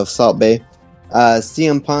grain of salt, bae,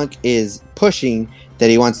 CM Punk is pushing that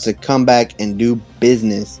he wants to come back and do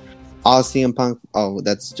business All CM Punk. Oh,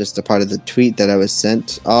 that's just a part of the tweet that I was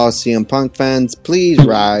sent. All CM Punk fans, please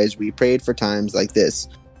rise. We prayed for times like this.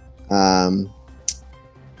 Funny.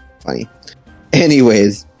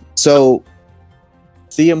 Anyways, so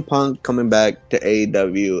CM Punk coming back to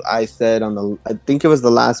AEW. I said I think it was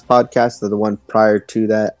the last podcast or the one prior to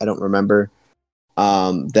that. I don't remember.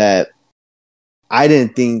 That I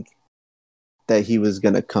didn't think that he was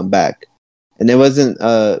gonna come back. And it wasn't.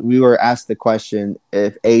 We were asked the question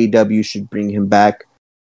if AEW should bring him back.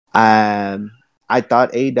 I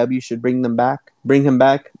thought AEW should bring him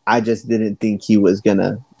back. I just didn't think he was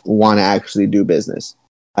gonna want to actually do business.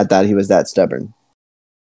 I thought he was that stubborn.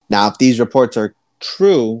 Now, if these reports are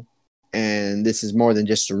true, and this is more than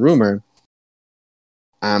just a rumor,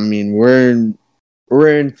 I mean, we're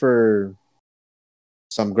in for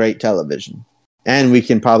some great television, and we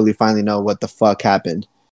can probably finally know what the fuck happened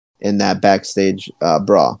in that backstage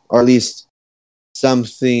brawl, or at least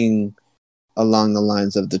something along the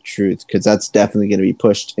lines of the truth, because that's definitely going to be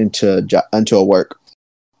pushed into a work.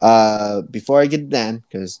 Before I get to Dan,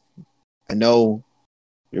 because I know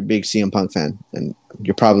you're a big CM Punk fan, and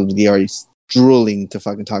you're probably already drooling to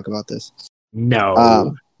fucking talk about this.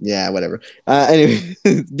 No. Yeah, whatever. Anyway,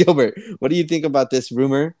 Gilbert, what do you think about this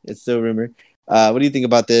rumor? It's still a rumor. What do you think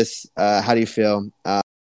about this? How do you feel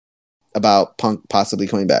about Punk possibly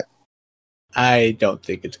coming back? I don't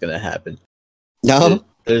think it's gonna happen. No?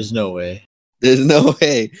 There's no way. There's no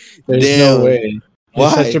way. There's no way. Why?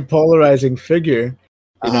 He's such a polarizing figure.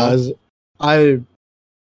 You know, as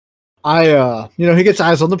he gets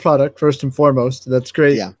eyes on the product first and foremost. That's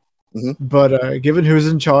great. Yeah. Mm-hmm. But given who's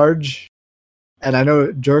in charge, and I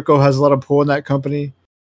know Jericho has a lot of pull in that company,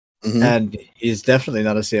 and he's definitely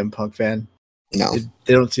not a CM Punk fan. No,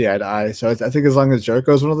 they don't see eye to eye. So I think as long as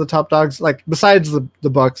Jericho is one of the top dogs, like besides the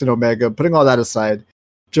Bucks and Omega, putting all that aside,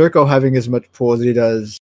 Jericho having as much pull as he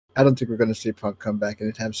does, I don't think we're going to see Punk come back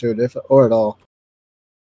anytime soon, if or at all.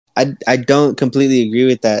 I don't completely agree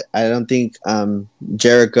with that. I don't think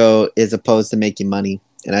Jericho is opposed to making money,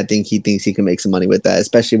 and I think he thinks he can make some money with that,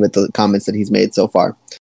 especially with the comments that he's made so far.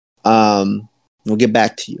 We'll get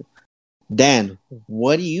back to you. Dan,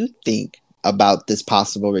 what do you think about this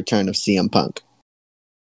possible return of CM Punk?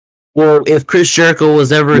 Well, if Chris Jericho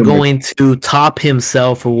was ever going to top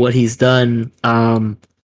himself for what he's done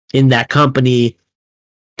in that company,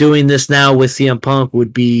 doing this now with CM Punk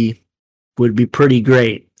would be pretty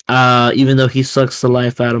great. Even though he sucks the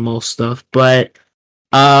life out of most stuff, but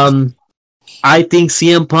I think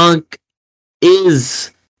CM Punk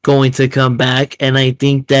is going to come back, and I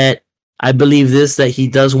think that I believe that he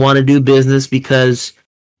does want to do business because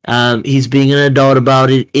he's being an adult about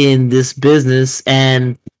it in this business.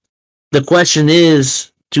 And the question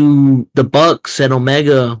is, do the Bucks and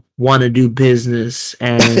Omega want to do business?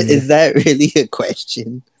 And is that really a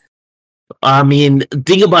question? I mean,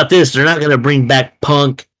 think about this. They're not going to bring back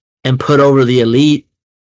Punk and put over the Elite.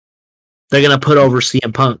 They're going to put over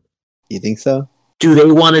CM Punk. You think so? Do they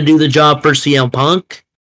want to do the job for CM Punk?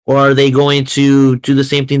 Or are they going to do the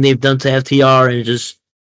same thing they've done to FTR and just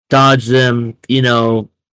dodge them,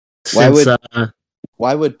 since...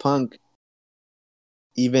 Why would Punk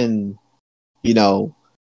even,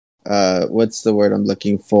 what's the word I'm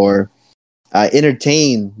looking for?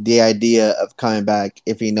 Entertain the idea of coming back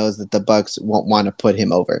if he knows that the Bucks won't want to put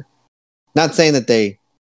him over? Not saying that they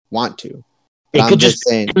want to. It could just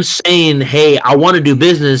be him saying, hey, I want to do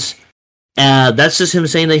business. That's just him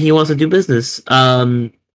saying that he wants to do business.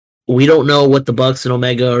 We don't know what the Bucks and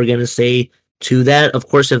Omega are going to say to that. Of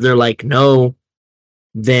course, if they're like, no,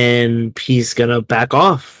 then he's going to back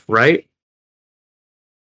off, right?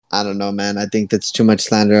 I don't know, man. I think that's too much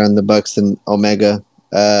slander on the Bucks and Omega.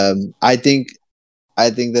 I think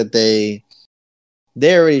that they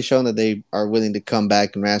already shown that they are willing to come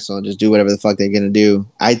back and wrestle and just do whatever the fuck they're going to do.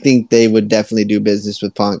 I think they would definitely do business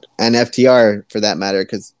with Punk and FTR for that matter,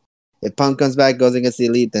 because if Punk comes back, goes against the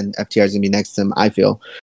Elite, then FTR is going to be next to him, I feel.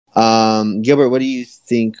 Gilbert, what do you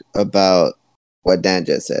think about what Dan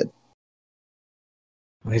just said?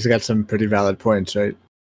 Well, he's got some pretty valid points, right?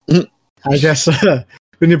 I guess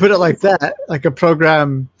when you put it like that, like a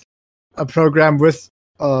program with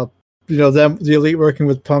the Elite working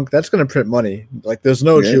with Punk, that's going to print money. Like, there's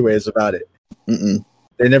no two ways about it. Mm-mm.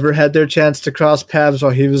 They never had their chance to cross paths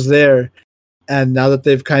while he was there, and now that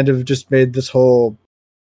they've kind of just made this whole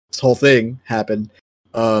thing happen,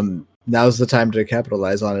 now's the time to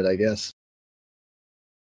capitalize on it, I guess.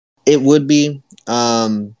 It would be.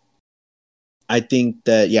 I think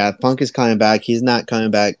that Punk is coming back. He's not coming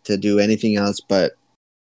back to do anything else but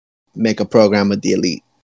make a program with the Elite.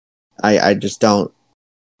 I just don't.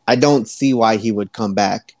 I don't see why he would come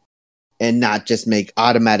back and not just make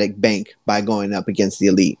automatic bank by going up against the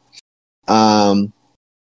Elite.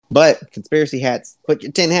 But conspiracy hats, put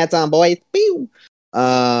your 10 hats on, boys. Pew!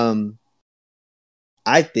 I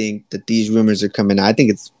think that these rumors are coming out. I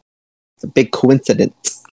think it's a big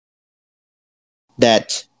coincidence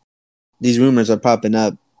that these rumors are popping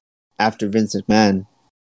up after Vince McMahon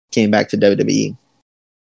came back to WWE.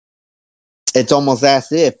 It's almost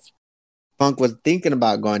as if Punk was thinking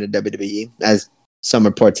about going to WWE, as some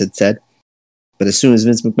reports had said. But as soon as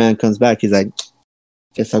Vince McMahon comes back, he's like,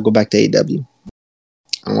 guess I'll go back to AEW.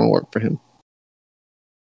 I don't want to work for him.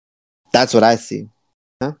 That's what I see.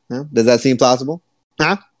 Huh? Does that seem plausible?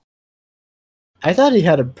 Huh? I thought he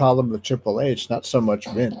had a problem with Triple H, not so much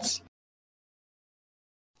Vince.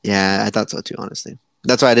 Yeah, I thought so too, honestly.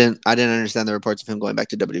 That's why I didn't understand the reports of him going back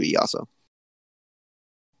to WWE also.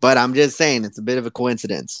 But I'm just saying, it's a bit of a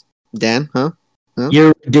coincidence. Dan, huh?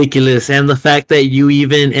 You're ridiculous, and the fact that you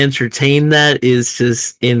even entertain that is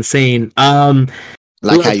just insane. Like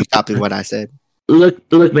how you copied what I said.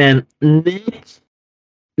 Look, man.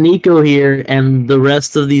 Nico here and the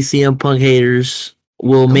rest of these CM Punk haters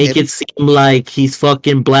will make it seem like he's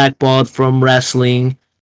fucking blackballed from wrestling.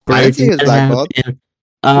 I didn't see he was blackballed. He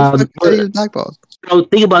was blackballed. So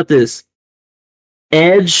think about this.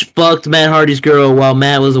 Edge fucked Matt Hardy's girl while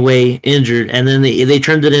Matt was away injured, and then they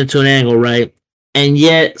turned it into an angle, right? And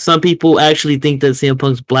yet, some people actually think that CM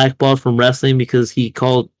Punk's blackballed from wrestling because he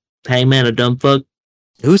called Hangman a dumb fuck.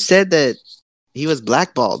 Who said that he was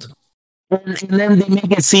blackballed? And then they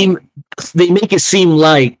make it seem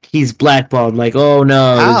like he's blackballed. Like, oh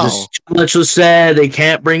no, just too much was said. They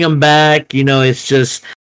can't bring him back. You know, it's just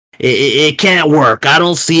it can't work. I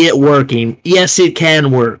don't see it working. Yes, it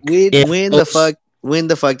can work. When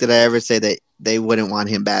the fuck did I ever say that they wouldn't want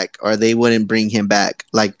him back or they wouldn't bring him back?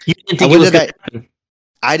 Like, you didn't think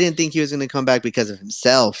I didn't think he was going to come back because of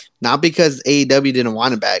himself, not because AEW didn't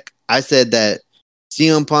want him back. I said that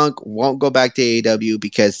CM Punk won't go back to AEW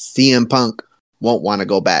because CM Punk won't want to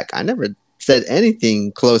go back. I never said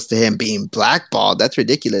anything close to him being blackballed. That's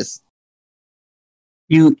ridiculous.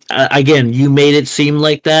 You made it seem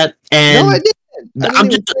like that, and no, I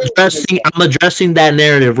didn't. I'm addressing that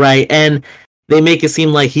narrative, right? And they make it seem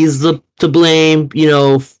like he's to blame, you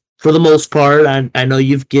know, for the most part. I know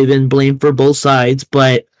you've given blame for both sides,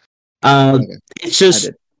 but it's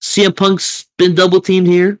just CM Punk's been double teamed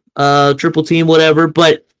here, triple team, whatever.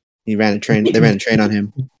 But he ran a train. They ran a train on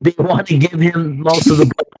him. They want to give him most of the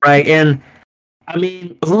blame, right? And I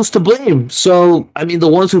mean, who's to blame? So I mean, the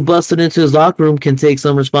ones who busted into his locker room can take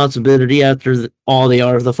some responsibility after all they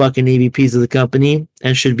are the fucking EVPs of the company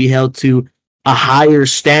and should be held to a higher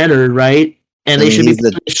standard, right? And they should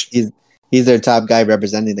he's their top guy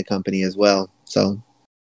representing the company as well. So,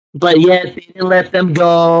 but yet they didn't let them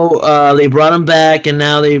go. They brought him back, and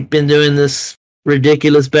now they've been doing this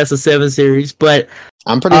ridiculous best of 7 series. But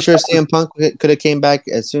I'm pretty sure CM Punk could have came back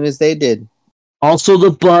as soon as they did. Also,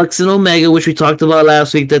 the Bucks and Omega, which we talked about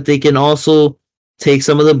last week, that they can also take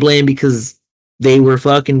some of the blame because they were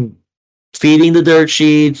fucking feeding the dirt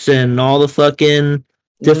sheets and all the fucking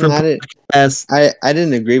different. I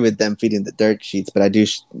didn't agree with them feeding the dirt sheets, but I do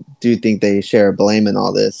think they share blame in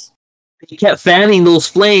all this. They kept fanning those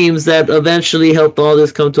flames that eventually helped all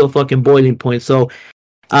this come to a fucking boiling point. So,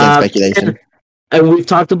 speculation. And we've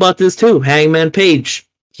talked about this too. Hangman Page,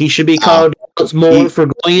 he should be called out more for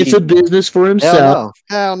going into business for himself.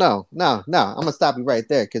 Hell no. I'm gonna stop you right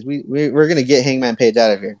there because we're gonna get Hangman Page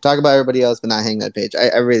out of here. Talk about everybody else, but not Hangman Page.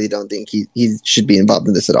 I really don't think he should be involved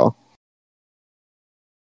in this at all.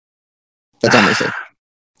 That's all I'm gonna say.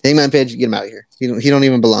 Hangman Page, get him out of here. He don't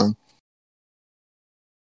even belong.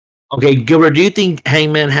 Okay, Gilbert, do you think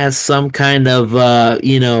Hangman has some kind of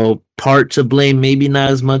part to blame? Maybe not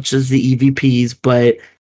as much as the EVPs, but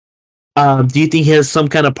do you think he has some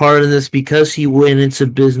kind of part in this because he went into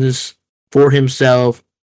business for himself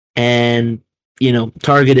and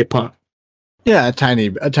targeted Punk? Yeah, a tiny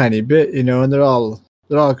bit, and they're all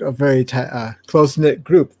a very close knit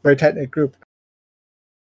group, very tight knit group.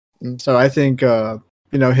 So I think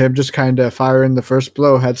him just kind of firing the first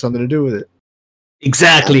blow had something to do with it.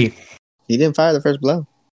 Exactly. He didn't fire the first blow.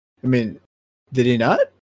 I mean, did he not?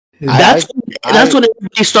 That's when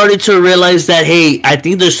everybody started to realize that, hey, I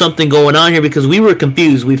think there's something going on here because we were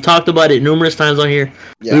confused. We've talked about it numerous times on here.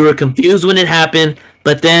 Yeah. We were confused when it happened,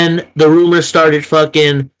 but then the rumors started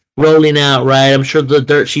fucking rolling out, right? I'm sure the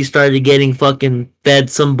dirt she started getting fucking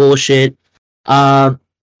fed some bullshit. And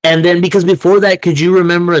then because before that, could you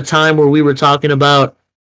remember a time where we were talking about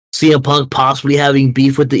CM Punk possibly having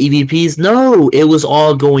beef with the EVPs? No, it was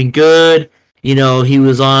all going good. He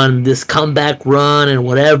was on this comeback run and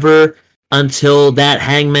whatever. until that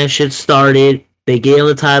Hangman shit started. They gave him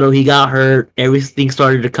the title. He got hurt. Everything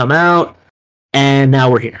started to come out. And now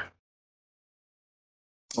we're here.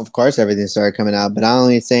 Of course, everything started coming out. But I'm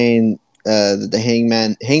only saying that the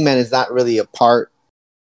Hangman is not really a part.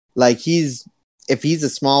 Like, if he's a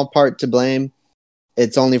small part to blame,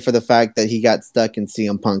 it's only for the fact that he got stuck in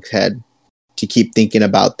CM Punk's head to keep thinking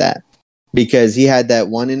about that. Because he had that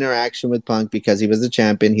one interaction with Punk because he was the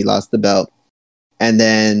champion. He lost the belt. And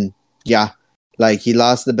then, he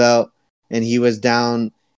lost the belt and he was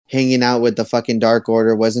down hanging out with the fucking Dark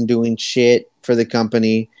Order, wasn't doing shit for the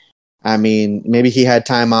company. I mean, maybe he had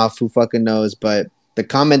time off, who fucking knows, but the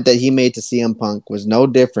comment that he made to CM Punk was no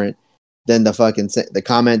different than the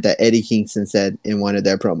comment that Eddie Kingston said in one of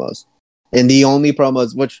their promos. And the only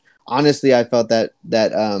promos, which honestly I felt that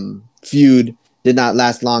feud did not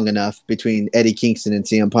last long enough between Eddie Kingston and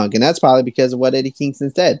CM Punk, and that's probably because of what Eddie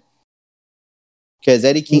Kingston said. Because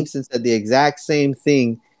Eddie Kingston said the exact same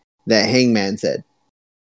thing that Hangman said.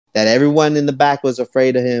 That everyone in the back was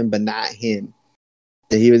afraid of him, but not him.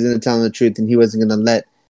 That he was going to tell them the truth, and he wasn't going to let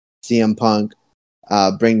CM Punk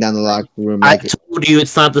bring down the locker room. I told you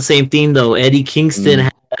it's not the same thing, though. Eddie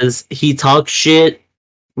Kingston he talks shit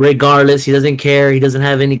regardless. He doesn't care. He doesn't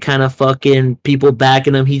have any kind of fucking people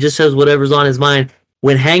backing him. He just says whatever's on his mind.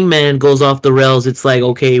 When Hangman goes off the rails, it's like,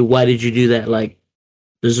 okay, why did you do that? Like,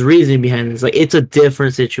 there's a reason behind it. It's like, it's a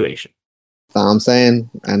different situation. That's all I'm saying.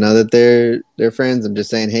 I know that they're friends. I'm just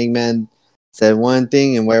saying Hangman said one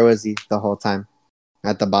thing, and where was he the whole time?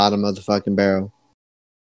 At the bottom of the fucking barrel.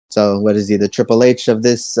 So, what is he, the Triple H of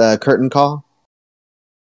this curtain call?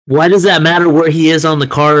 Why does that matter where he is on the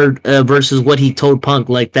card versus what he told Punk?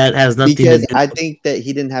 Like, that has nothing to do with it. I think that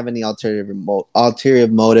he didn't have any ulterior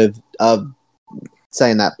motive of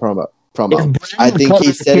saying that promo. I think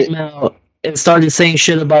he said it. And started saying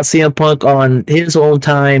shit about CM Punk on his own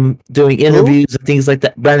time, doing interviews and things like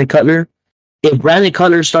that. Brandon Cutler. If Brandon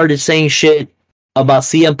Cutler started saying shit about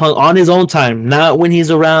CM Punk on his own time, not when he's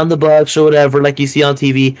around the Bucks or whatever, like you see on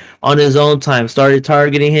TV, on his own time, started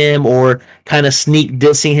targeting him or kind of sneak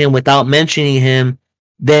dissing him without mentioning him,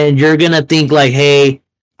 then you're gonna think like, hey,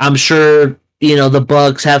 I'm sure the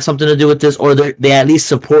Bucks have something to do with this, or they at least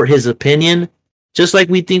support his opinion. Just like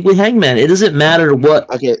we think with Hangman. It doesn't matter what...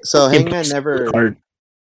 Okay, so Hangman never...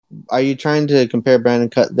 Are you trying to compare Brandon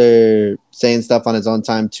Cutler saying stuff on his own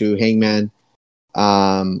time to Hangman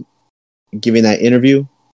giving that interview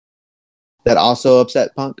that also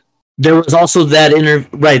upset Punk? There was also that interview...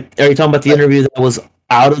 Right, are you talking about the interview that was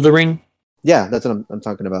out of the ring? Yeah, that's what I'm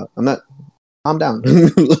talking about. I'm not... Calm down.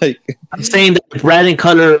 I'm saying that Brandon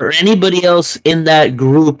Cutler or anybody else in that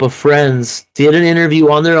group of friends did an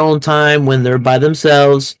interview on their own time when they're by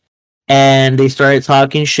themselves and they started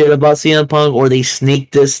talking shit about CM Punk or they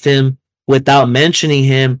sneak dissed him without mentioning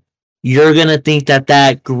him, you're going to think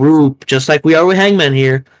that group, just like we are with Hangman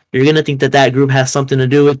here, you're going to think that group has something to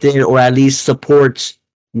do with it or at least supports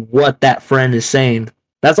what that friend is saying.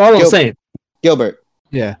 That's all I'm saying. Gilbert.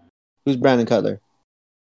 Yeah. Who's Brandon Cutler?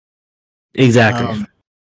 Exactly.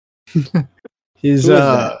 He's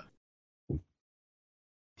the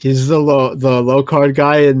low card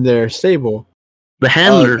guy in their stable. The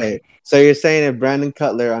handler. Okay. So you're saying if Brandon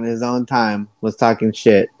Cutler on his own time was talking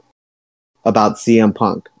shit about CM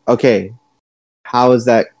Punk, okay, how is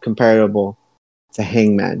that comparable to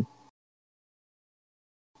Hangman?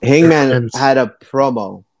 Hangman had a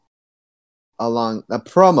promo,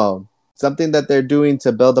 something that they're doing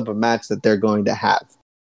to build up a match that they're going to have.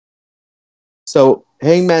 So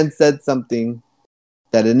Hangman said something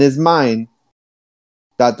that in his mind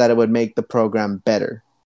thought that it would make the program better.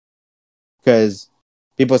 Because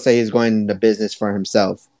people say he's going into business for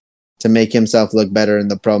himself to make himself look better in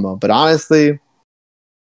the promo. But honestly,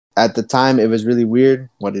 at the time, it was really weird.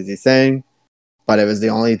 What is he saying? But it was the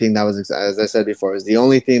only thing that was, as I said before, it was the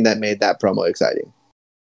only thing that made that promo exciting.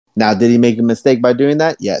 Now, did he make a mistake by doing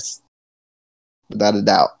that? Yes. Without a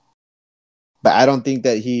doubt. But I don't think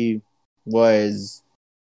that he was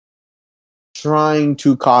trying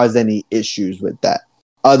to cause any issues with that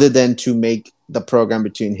other than to make the program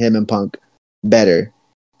between him and Punk better.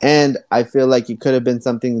 And I feel like it could have been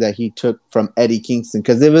something that he took from Eddie Kingston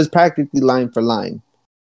because it was practically line for line.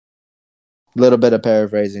 A little bit of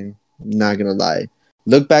paraphrasing, not gonna lie.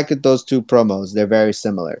 Look back at those two promos, they're very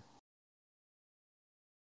similar.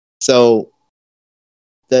 So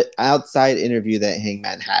the outside interview that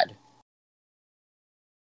Hangman had,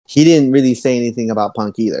 he didn't really say anything about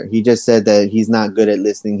Punk either. He just said that he's not good at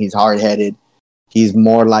listening. He's hard-headed. He's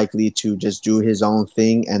more likely to just do his own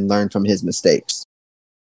thing and learn from his mistakes.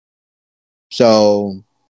 So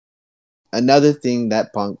another thing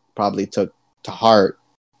that Punk probably took to heart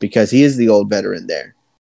because he is the old veteran there,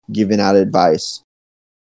 giving out advice.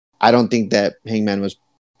 I don't think that Hangman was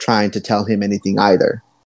trying to tell him anything either.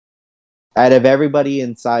 Out of everybody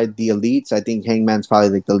inside the elites, I think Hangman's probably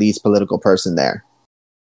like the least political person there.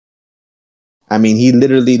 I mean, he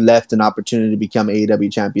literally left an opportunity to become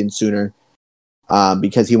AEW champion sooner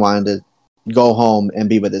because he wanted to go home and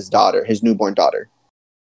be with his daughter, his newborn daughter.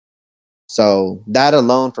 So that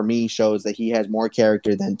alone for me shows that he has more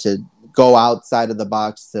character than to go outside of the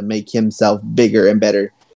box to make himself bigger and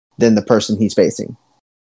better than the person he's facing.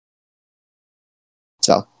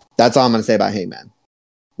 So that's all I'm going to say about Hangman.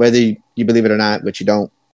 Whether you believe it or not, which you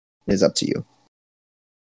don't, is up to you.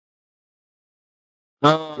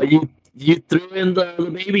 You threw in the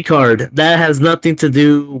baby card. That has nothing to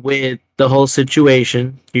do with the whole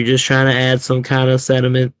situation. You're just trying to add some kind of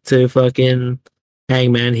sentiment to fucking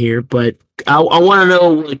Hangman here. But I want to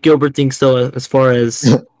know what Gilbert thinks, though, as far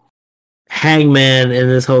as Hangman in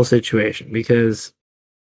this whole situation. Because...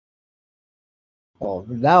 Oh,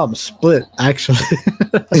 now I'm split, actually.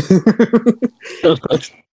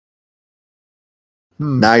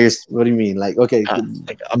 Now you're... What do you mean? Like, okay.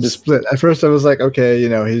 I'm split. At first I was like, okay, you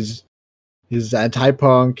know, he's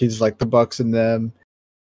anti-Punk. He's like the Bucks in them.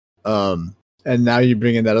 And now you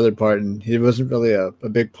bring in that other part, and he wasn't really a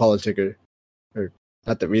big politicker. Or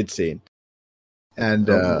not that we'd seen. And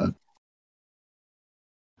I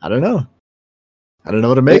don't know. I don't know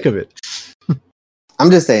what to make of it. I'm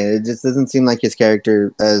just saying, it just doesn't seem like his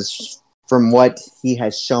character as from what he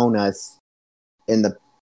has shown us in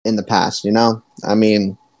the past, you know? I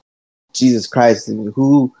mean, Jesus Christ,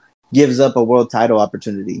 who gives up a world title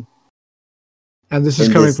opportunity? And this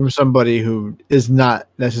is coming from somebody who is not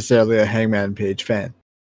necessarily a Hangman Page fan.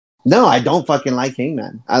 No, I don't fucking like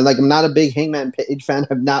Hangman. I'm not a big Hangman Page fan.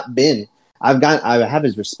 I've not been. I have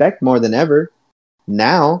his respect more than ever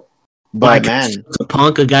now. But man, a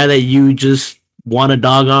Punk, a guy that you just want to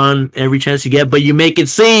dog on every chance you get, but you make it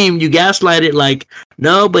seem, you gaslight it like,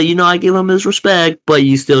 no, but you know, I give him his respect, but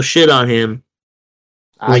you still shit on him.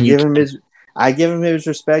 I give him his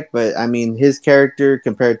respect, but I mean, his character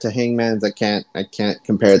compared to Hangman's, I can't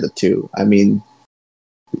compare the two. I mean,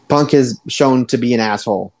 Punk is shown to be an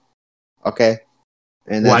asshole. Okay,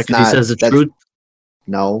 and that's why? Because he says the truth.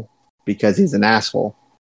 No, because he's an asshole.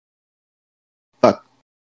 Fuck,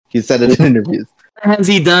 he said it in interviews. What has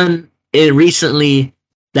he done recently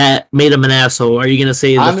that made him an asshole? Are you gonna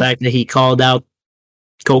say the fact that he called out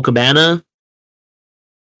Colt Cabana?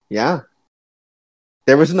 Yeah,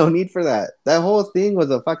 there was no need for that. That whole thing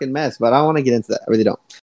was a fucking mess. But I don't want to get into that. I really don't.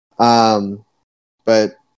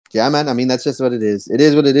 But yeah, man. I mean, that's just what it is. It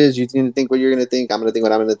is what it is. You're gonna think what you're gonna think. I'm gonna think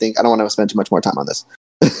what I'm gonna think. I don't want to spend too much more time on this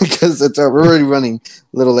because we're already running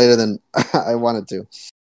a little later than I wanted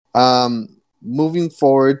to. Moving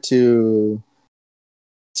forward to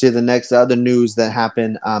the next other news that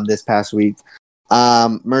happened this past week.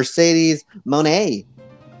 Mercedes Moné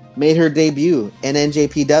made her debut in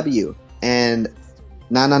NJPW, and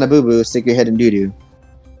Nana Boo Boo, stick your head in doo-doo.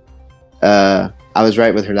 I was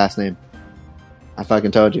right with her last name. I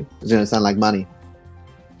fucking told you. It's gonna sound like money.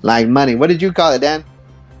 Like money. What did you call it, Dan?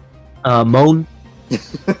 Moan.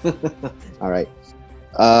 All right.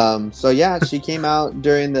 So yeah, she came out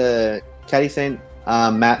during the Kairi Sane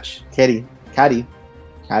match. Kairi.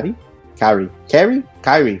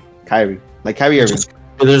 Like Kyrie Irving.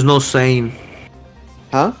 There's no Sane.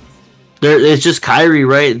 Huh? It's just Kyrie,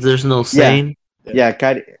 right? There's no Sane. Yeah,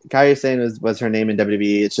 Kairi Sane was her name in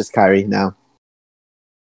WWE. It's just Kyrie now.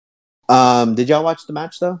 Did y'all watch the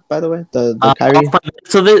match though? By the way, the Kyrie. All 5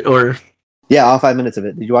 minutes of it, or yeah, all 5 minutes of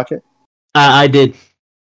it. Did you watch it? I did,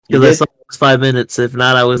 because I saw it was 5 minutes. If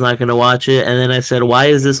not, I was not going to watch it. And then I said, "Why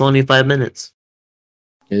is this only 5 minutes?"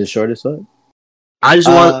 It's short as fuck. I was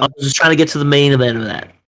just trying to get to the main event of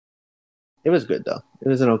that. It was good though. It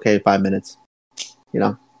was an okay 5 minutes. You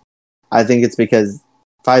know, I think it's because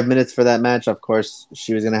 5 minutes for that match. Of course,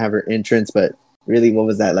 she was gonna have her entrance, but really, what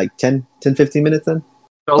was that? Like 10, 15 minutes then?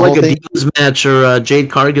 Felt like a Divas match or a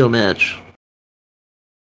Jade Cargill match.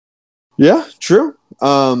 Yeah, true.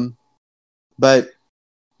 But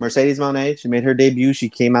Mercedes Moné, she made her debut. She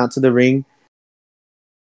came out to the ring.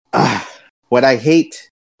 What I hate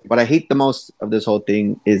the most of this whole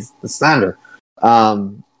thing is the slander.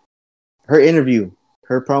 Her interview,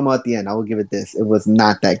 her promo at the end, I will give it this. It was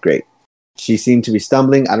not that great. She seemed to be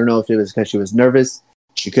stumbling. I don't know if it was because she was nervous.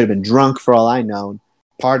 She could have been drunk for all I know,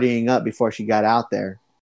 partying up before she got out there.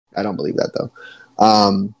 I don't believe that though.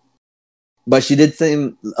 But she did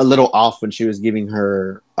seem a little off when she was giving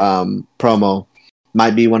her promo.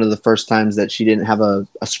 Might be one of the first times that she didn't have a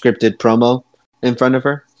scripted promo in front of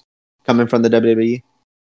her coming from the WWE.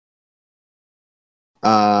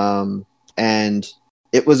 And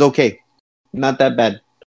it was okay, not that bad.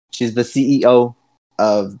 She's the CEO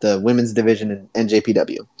of the women's division in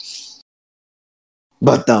NJPW.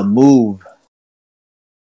 But the move,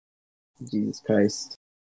 Jesus Christ.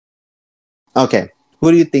 Okay,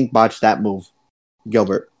 who do you think botched that move,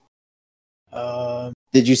 Gilbert?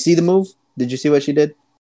 Did you see the move? Did you see what she did?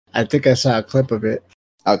 I think I saw a clip of it.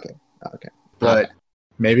 Okay. But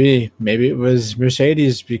maybe it was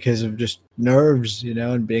Mercedes because of just nerves,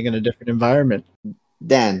 and being in a different environment.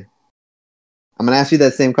 Dan, I'm gonna ask you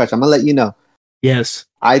that same question. I'm gonna let you know. Yes.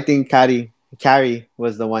 I think Carrie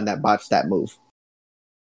was the one that botched that move.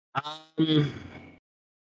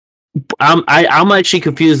 I'm actually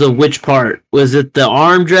confused of which part. Was it the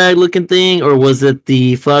arm drag looking thing, or was it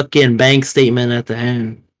the fucking bank statement at the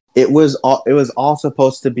end? It was all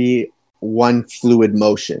supposed to be one fluid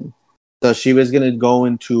motion. So she was gonna go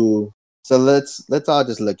into. So let's all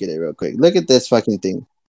just look at it real quick. Look at this fucking thing.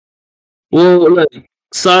 Well, look,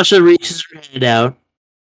 Sasha reaches her hand out,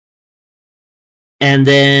 and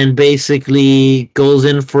then basically goes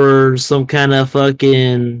in for some kind of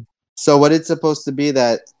fucking. So what it's supposed to be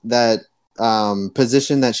that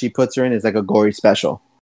position that she puts her in is like a gory special.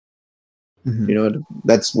 Mm-hmm. You know,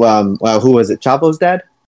 that's who was it? Chavo's dad?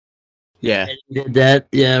 Yeah. Did that,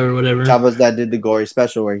 yeah, or whatever. Chavo's dad did the gory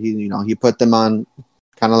special where he put them on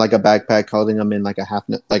kind of like a backpack, holding them in like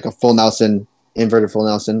a full Nelson, inverted full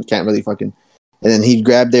Nelson. Can't really fucking. And then he'd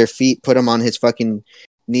grab their feet, put them on his fucking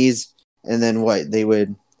knees, and then they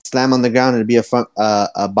would slam on the ground and it'd be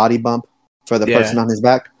a body bump for the person on his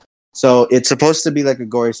back. So it's supposed to be like a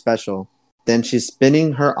gory special. Then she's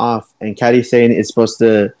spinning her off, and Kairi Sane is supposed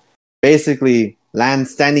to basically land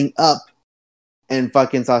standing up, and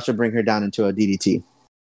fucking Sasha bring her down into a DDT.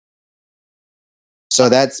 So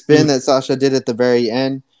that spin that Sasha did at the very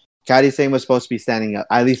end, Kairi Sane was supposed to be standing up.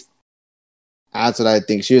 At least that's what I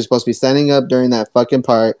think. She was supposed to be standing up during that fucking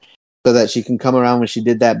part so that she can come around when she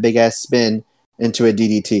did that big ass spin into a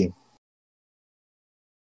DDT.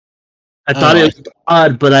 I thought it was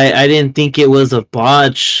odd, but I didn't think it was a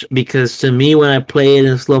botch, because to me, when I play it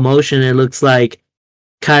in slow motion, it looks like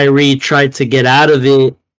Kairi tried to get out of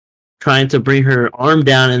it, trying to bring her arm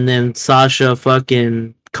down, and then Sasha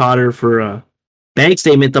fucking caught her for a bank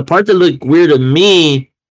statement. The part that looked weird to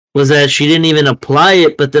me was that she didn't even apply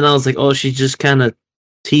it, but then I was like, oh, she's just kind of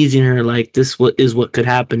teasing her like this is what could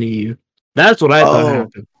happen to you. That's what I thought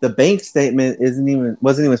happened. The bank statement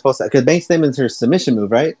wasn't even supposed to, because bank statement's her submission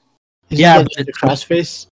move, right? But the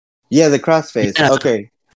crossface. Yeah, the crossface. Yeah.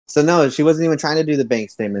 Okay, so no, she wasn't even trying to do the bank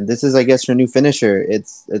statement. This is, I guess, her new finisher.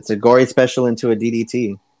 It's a gory special into a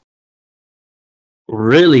DDT.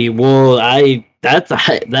 Really? Well, I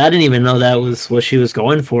didn't even know that was what she was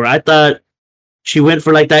going for. I thought she went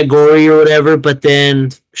for like that gory or whatever, but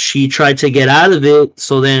then she tried to get out of it,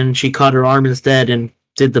 so then she caught her arm instead and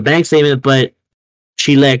did the bank statement, but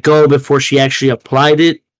she let go before she actually applied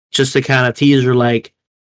it, just to kind of tease her like,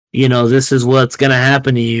 this is what's gonna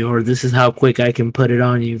happen to you, or this is how quick I can put it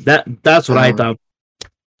on you. That's what I thought.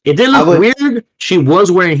 It did look weird. She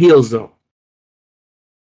was wearing heels though.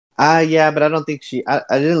 Yeah, but I don't think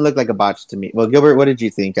I didn't look like a botch to me. Well, Gilbert, what did you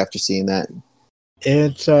think after seeing that?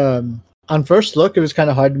 It's on first look, it was kind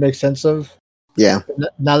of hard to make sense of. Yeah.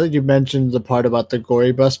 Now that you mentioned the part about the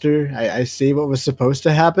gory buster, I see what was supposed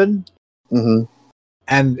to happen. Mm-hmm.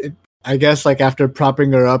 And I guess like after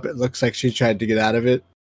propping her up, it looks like she tried to get out of it.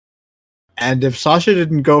 And if Sasha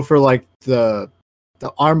didn't go for like the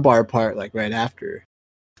armbar part like right after,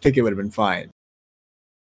 I think it would have been fine.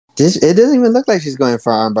 It doesn't even look like she's going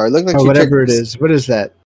for an armbar. It looked like whatever it is. What is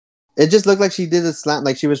that? It just looked like she did a slam,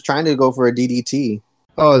 like she was trying to go for a DDT.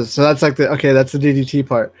 Oh, so that's like that's the DDT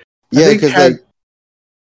part. Yeah, because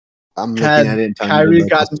I'm looking at it. Kairi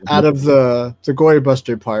gotten out of the gory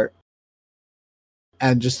buster part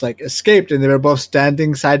and just like escaped, and they were both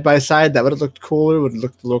standing side by side. That would have looked cooler. Would have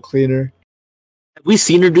looked a little cleaner. Have we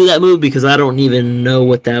seen her do that move? Because I don't even know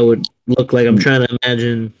what that would look like. I'm trying to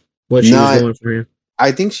imagine what she was going for here.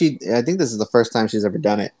 I think this is the first time she's ever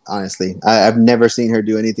done it, honestly. I've never seen her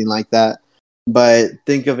do anything like that. But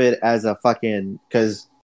think of it as a fucking, because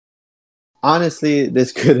honestly,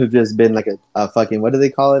 this could have just been like a fucking, what do they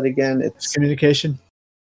call it again? It's communication.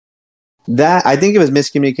 I think it was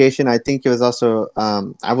miscommunication. I think it was also,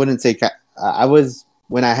 I wouldn't say,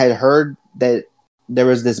 when I had heard that there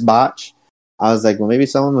was this botch, I was like, well, maybe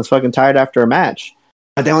someone was fucking tired after a match.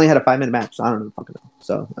 But they only had a 5-minute match, so I don't know fucking know.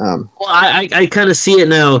 So, well, I kind of see it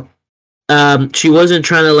now. She wasn't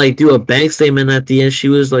trying to like do a bank statement at the end. She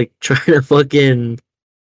was like trying to fucking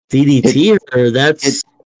DDT her. That's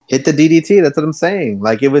hit the DDT. That's what I'm saying.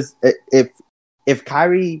 Like it was if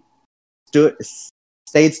Kairi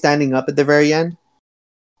stayed standing up at the very end,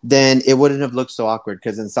 then it wouldn't have looked so awkward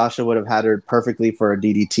because then Sasha would have had her perfectly for a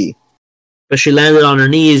DDT. But she landed on her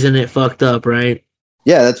knees and it fucked up, right?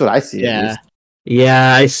 Yeah, that's what I see. Yeah.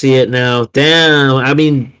 Yeah, I see it now. Damn. I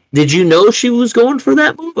mean, did you know she was going for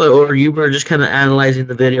that move, or you were just kind of analyzing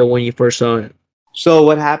the video when you first saw it? So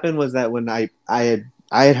what happened was that when I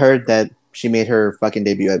had heard that she made her fucking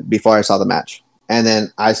debut before I saw the match, and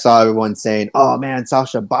then I saw everyone saying, "Oh man,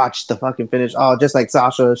 Sasha botched the fucking finish. Oh, just like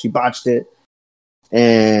Sasha, she botched it."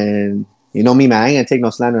 And you know me, man, I ain't gonna take no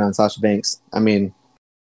slander on Sasha Banks. I mean,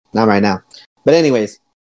 not right now. But anyways,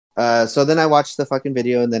 so then I watched the fucking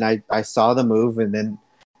video, and then I saw the move, and then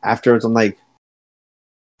afterwards I'm like,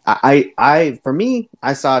 for me,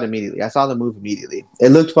 I saw it immediately. I saw the move immediately. It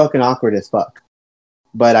looked fucking awkward as fuck.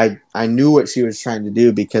 But I knew what she was trying to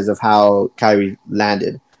do because of how Kairi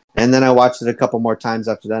landed. And then I watched it a couple more times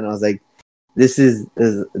after that, and I was like, this is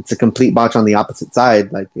it's a complete botch on the opposite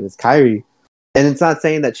side. Like, it was Kairi. And it's not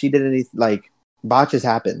saying that she did any, like, botches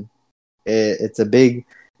happen. It's a big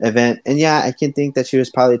event. And yeah, I can think that she was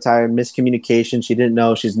probably tired. Miscommunication. She didn't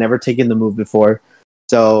know. She's never taken the move before.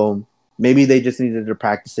 So maybe they just needed to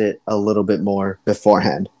practice it a little bit more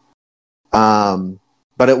beforehand. But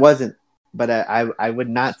it wasn't. But I would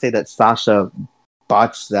not say that Sasha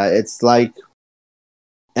botched that. It's like,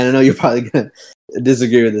 and I know you're probably going to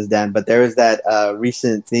disagree with this, Dan, but there was that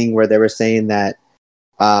recent thing where they were saying that,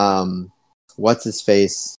 what's his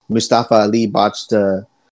face? Mustafa Ali botched a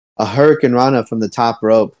Hurricane Rana from the top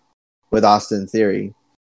rope with Austin Theory.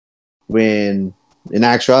 When, in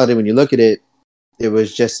actuality, when you look at it, it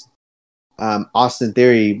was just Austin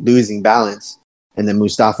Theory losing balance, and then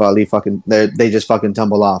Mustafa Ali they just fucking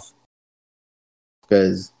tumble off.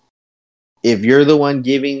 Because if you're the one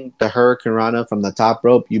giving the Hurricane Rana from the top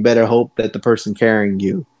rope, you better hope that the person carrying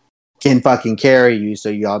you can fucking carry you so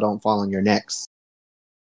y'all don't fall on your necks.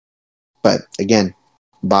 But again,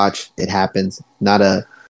 botch, it happens. Not a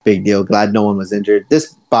big deal. Glad no one was injured.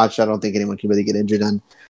 This botch, I don't think anyone can really get injured on.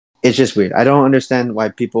 It's just weird. I don't understand why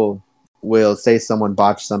people will say someone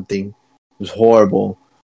botched something. It was horrible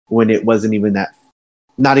when it wasn't even that.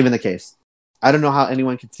 Not even the case. I don't know how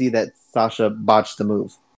anyone could see that Sasha botched the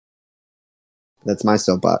move. That's my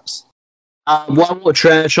soapbox. Well, I won't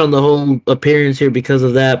trash on the whole appearance here because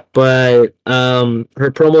of that, but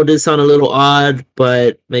her promo did sound a little odd,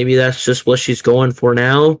 but maybe that's just what she's going for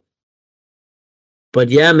now. But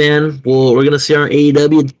yeah, man, we're going to see our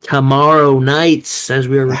AEW tomorrow nights as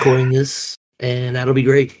we are recording this, and that'll be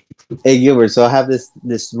great. Hey, Gilbert, so I have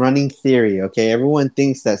this running theory, okay? Everyone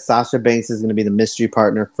thinks that Sasha Banks is going to be the mystery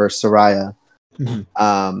partner for Saraya.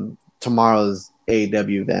 Tomorrow's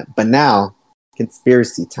AEW event. But now,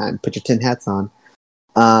 conspiracy time. Put your tin hats on.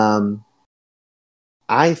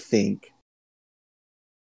 I think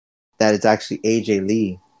that it's actually AJ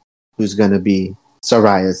Lee who's going to be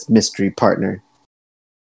Saraya's mystery partner.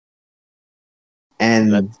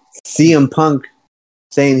 And CM Punk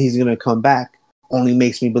saying he's going to come back only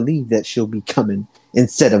makes me believe that she'll be coming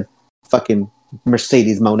instead of fucking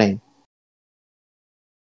Mercedes Moné.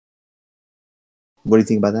 What do you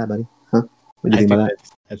think about that, buddy? Huh? What do you think about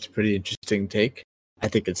that? That's a pretty interesting take. I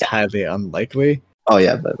think it's highly unlikely. Oh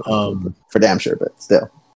yeah, but for damn sure, but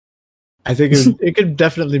still. I think it could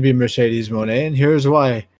definitely be Mercedes Moné, and here's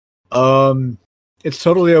why. It's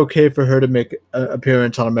totally okay for her to make an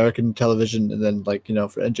appearance on American television, and then, like,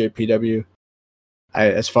 for NJPW.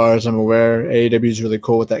 As far as I'm aware, AEW is really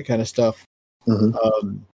cool with that kind of stuff.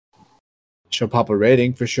 Mm-hmm. She'll pop a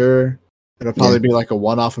rating for sure. It'll probably be like a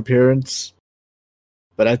one-off appearance.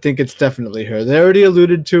 But I think it's definitely her. They already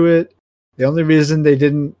alluded to it. The only reason they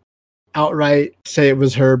didn't outright say it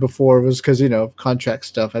was her before was because, contract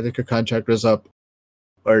stuff. I think her contract was up,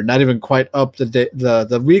 or not even quite up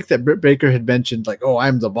the week that Britt Baker had mentioned, like, oh,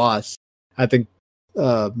 I'm the boss. I think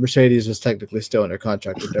Mercedes was technically still under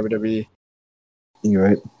contract with WWE. You're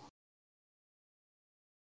right.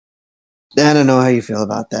 I don't know how you feel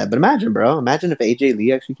about that, but imagine if AJ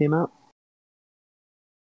Lee actually came out.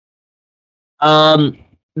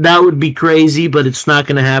 That would be crazy, but it's not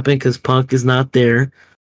going to happen because Punk is not there,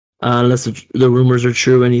 unless the rumors are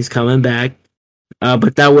true and he's coming back.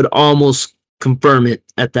 But that would almost confirm it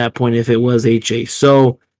at that point if it was AJ.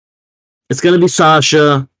 So it's going to be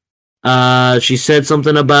Sasha. She said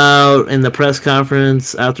something about in the press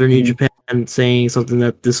conference after New Japan, saying something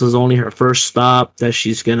that this was only her first stop, that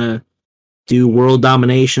she's going to do world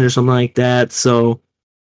domination or something like that. So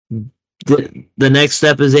the next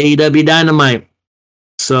step is AEW Dynamite.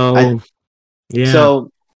 So, yeah.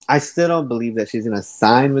 So I still don't believe that she's gonna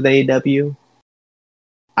sign with AEW.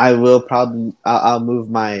 I will probably I'll move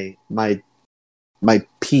my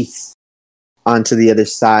piece onto the other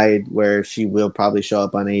side where she will probably show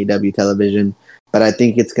up on AEW television. But I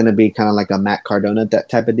think it's going to be kind of like a Matt Cardona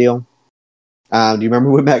type of deal. Do you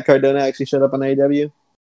remember when Matt Cardona actually showed up on AEW?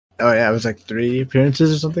 Oh yeah, it was like 3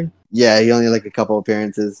 appearances or something. Yeah, he only had like a couple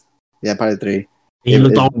appearances. Yeah, probably 3. He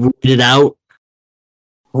looked all rooted out.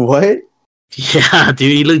 What? Yeah,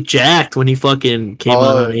 dude, he looked jacked when he fucking came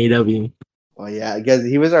on AEW. Oh yeah, because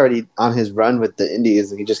he was already on his run with the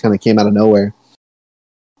Indies, and he just kind of came out of nowhere.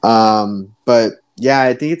 But yeah,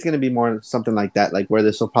 I think it's gonna be more something like that, like where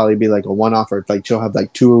this will probably be like a one-off, or like she'll have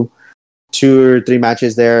like two or three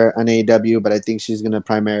matches there on AEW. But I think she's gonna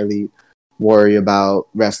primarily worry about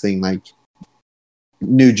wrestling like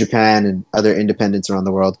New Japan and other independents around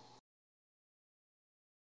the world.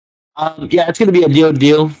 Yeah, it's gonna be a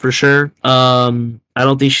deal for sure. I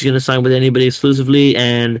don't think she's gonna sign with anybody exclusively,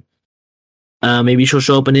 and maybe she'll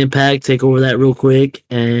show up in Impact, take over that real quick,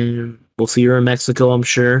 and we'll see her in Mexico, I'm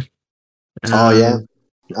sure. So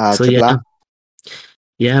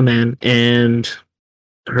yeah, man, and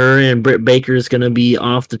her and Britt Baker is gonna be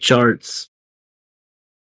off the charts.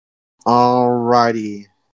 Alrighty,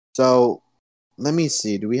 so let me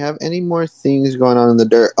see. Do we have any more things going on in the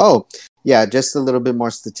dirt? Oh, yeah, just a little bit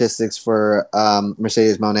more statistics for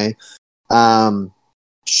Mercedes Moné,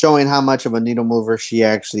 showing how much of a needle mover she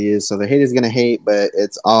actually is. So the haters gonna hate, but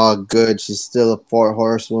it's all good. She's still a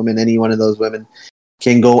 4-horsewoman. Any one of those women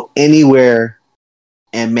can go anywhere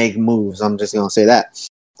and make moves. I'm just gonna say that.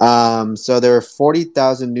 So there are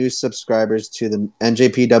 40,000 new subscribers to the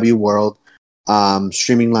NJPW World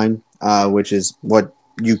streaming line, which is what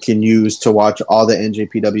you can use to watch all the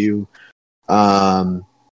NJPW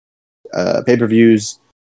pay-per-views,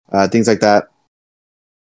 things like that.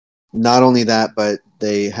 Not only that, but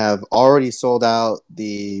they have already sold out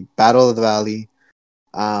the Battle of the Valley.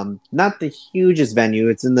 Not the hugest venue.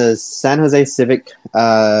 It's in the San Jose Civic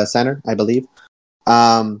Center, I believe.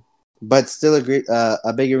 But still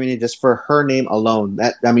a big arena just for her name alone.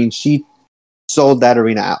 She sold that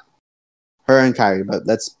arena out. Her and Kyrie, but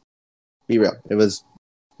let's be real. It was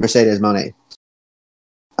Mercedes Moné.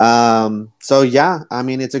 So yeah,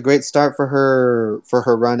 it's a great start for her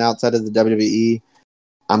run outside of the WWE.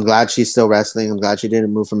 I'm glad she's still wrestling. I'm glad she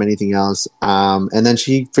didn't move from anything else. And then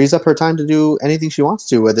she frees up her time to do anything she wants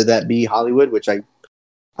to, whether that be Hollywood, which I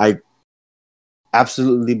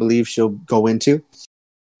absolutely believe she'll go into.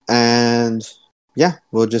 And yeah,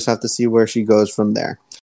 we'll just have to see where she goes from there.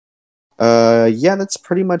 Yeah, that's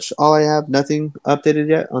pretty much all I have. Nothing updated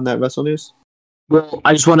yet on that Wrestle News. Well,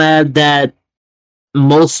 I just want to add that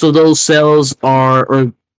most of those sales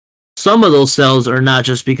or some of those sales are not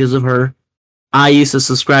just because of her. I used to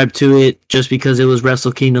subscribe to it just because it was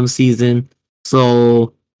Wrestle Kingdom season.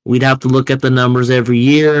 So we'd have to look at the numbers every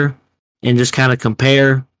year and just kind of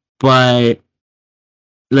compare. But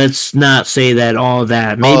let's not say that all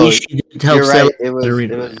that. Maybe she did help sell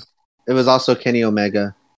it was also Kenny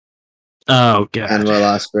Omega. Oh god. And Will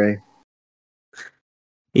Ospreay.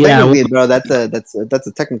 Yeah, bro, that's a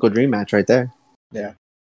technical dream match right there. Yeah.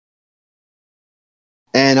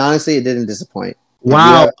 And honestly, it didn't disappoint.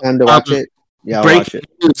 Wow. If you have time to watch it, watch it.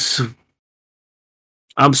 News.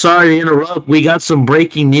 I'm sorry to interrupt. We got some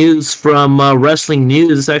breaking news from Wrestling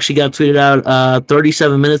News. This actually got tweeted out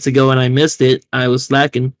 37 minutes ago, and I missed it. I was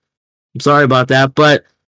slacking. I'm sorry about that. But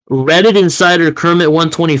Reddit insider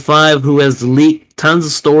Kermit125, who has leaked tons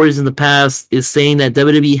of stories in the past, is saying that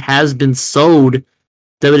WWE has been sold.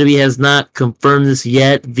 WWE has not confirmed this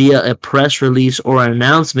yet via a press release or an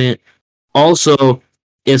announcement. Also,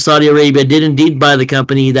 if Saudi Arabia did indeed buy the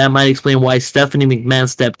company, that might explain why Stephanie McMahon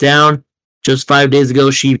stepped down. Just 5 days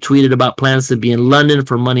ago, she tweeted about plans to be in London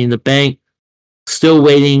for Money in the Bank. Still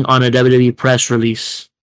waiting on a WWE press release.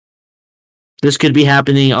 This could be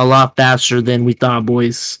happening a lot faster than we thought,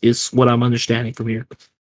 boys, is what I'm understanding from here.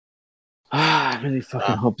 I really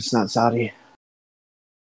fucking hope it's not Saudi.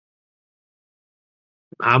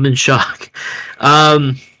 I'm in shock.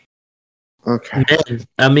 Okay.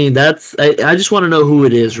 Man, I just want to know who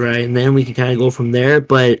it is, right? And then we can kind of go from there.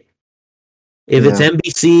 But if it's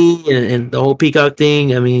NBC and the whole Peacock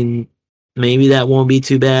thing, maybe that won't be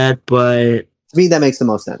too bad. But to me, that makes the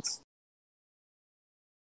most sense.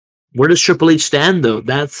 Where does Triple H stand, though?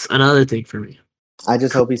 That's another thing for me. I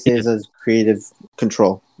just hope he stays as creative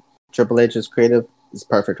control. Triple H is creative. Is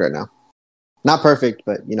perfect right now. Not perfect,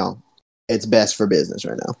 but, it's best for business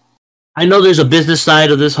right now. I know there's a business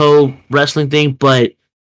side of this whole wrestling thing, but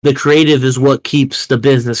the creative is what keeps the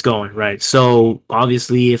business going, right? So,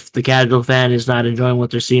 obviously, if the casual fan is not enjoying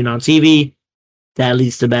what they're seeing on TV, that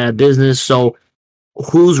leads to bad business. So,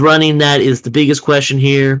 who's running that is the biggest question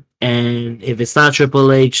here. And if it's not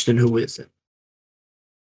Triple H, then who is it?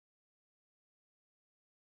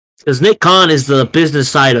 because Nick Khan is the business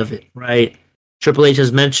side of it, right? Triple H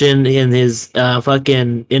has mentioned in his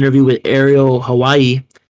fucking interview with Ariel Hawaii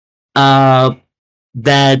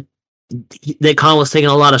that Nick Khan was taking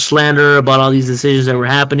a lot of slander about all these decisions that were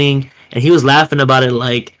happening, and he was laughing about it,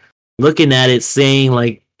 like looking at it, saying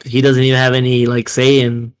like he doesn't even have any like say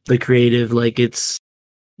in the creative, like it's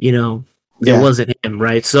it wasn't him,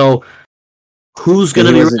 right? So who's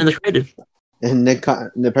gonna be running the creative? And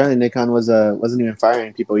apparently Nick Khan wasn't even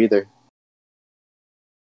firing people either.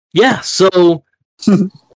 Yeah, so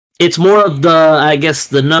it's more of I guess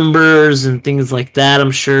the numbers and things like that.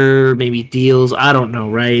 I'm sure maybe deals. I don't know,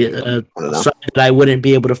 right? I don't know. Something that I wouldn't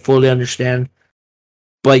be able to fully understand.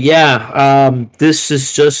 But yeah, this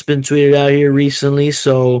has just been tweeted out here recently.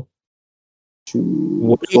 So,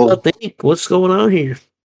 what do you think? What's going on here?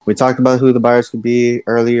 We talked about who the buyers could be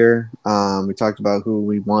earlier. We talked about who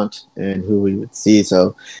we want and who we would see.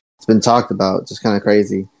 So it's been talked about. Just kind of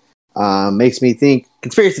crazy. Makes me think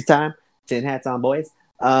conspiracy time. 10 hats on, boys.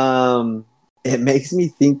 It makes me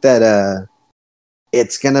think that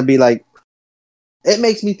it's gonna be like. It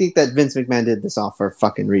makes me think that Vince McMahon did this all for a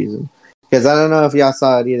fucking reason. Because I don't know if y'all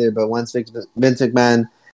saw it either, but once Vince McMahon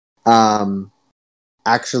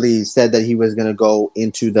actually said that he was gonna go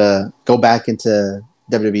back into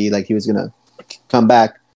WWE, like he was gonna come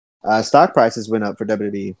back, stock prices went up for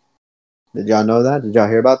WWE. Did y'all know that? Did y'all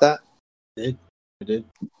hear about that? I did.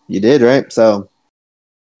 You did, right? So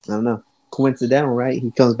I don't know. Coincidental, right? He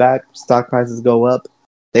comes back, stock prices go up.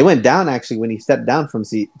 They went down actually when he stepped down from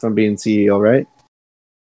being CEO, right?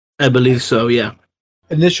 I believe so. Yeah.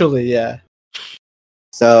 Initially, yeah.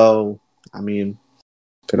 So I mean,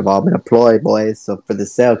 could have all been a ploy, boys. So for the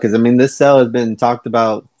sale, because I mean, this sale has been talked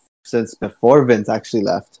about since before Vince actually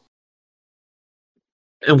left.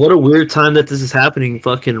 And what a weird time that this is happening.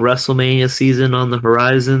 Fucking WrestleMania season on the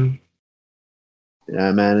horizon.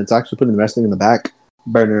 Yeah, man, it's actually putting wrestling in the back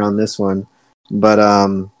burner on this one. But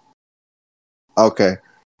okay,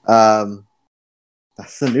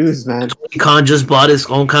 that's the news, man. Khan just bought his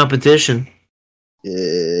own competition.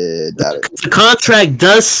 Yeah, the contract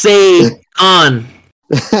does say Khan.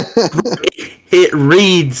 It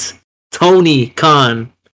reads Tony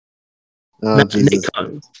Khan. Oh, Jesus.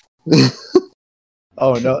 Khan.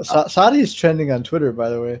 Oh no, Saudi's trending on Twitter, by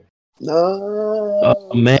the way. No.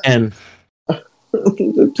 Oh man.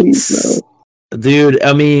 Please no. Dude,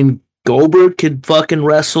 I mean, Goldberg could fucking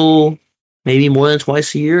wrestle maybe more than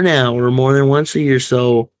twice a year now, or more than once a year,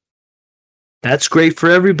 so that's great for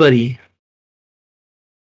everybody.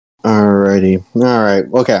 Alrighty. Alright.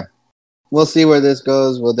 Okay. We'll see where this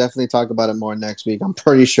goes. We'll definitely talk about it more next week. I'm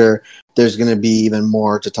pretty sure there's going to be even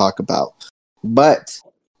more to talk about. But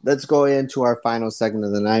let's go into our final segment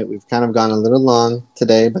of the night. We've kind of gone a little long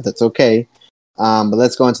today, but that's okay. But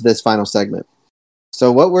let's go into this final segment.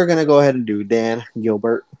 So what we're going to go ahead and do, Dan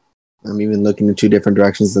Gilbert, I'm even looking in two different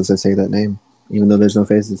directions as I say that name, even though there's no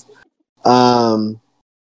faces. We're going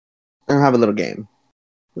to have a little game.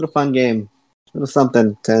 A little fun game. A little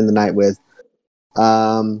something to end the night with.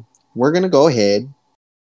 We're going to go ahead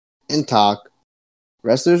and talk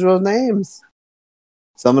wrestlers' real names.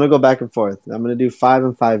 So I'm going to go back and forth. I'm going to do 5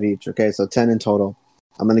 and 5 each. Okay, so 10 in total.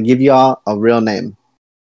 I'm going to give y'all a real name.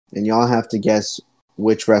 And y'all have to guess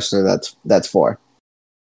which wrestler that's for.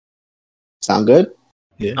 Sound good?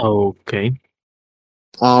 Yeah. Okay.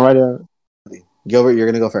 All right. Gilbert, you're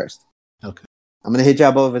going to go first. Okay. I'm going to hit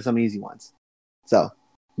y'all both with some easy ones. So,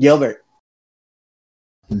 Gilbert.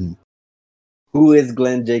 Who is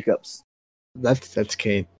Glenn Jacobs? That's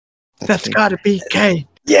Kane. That's gotta be Kane.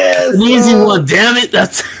 Yes! An easy one, damn it.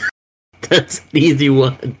 That's an easy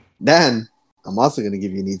one. Dan, I'm also going to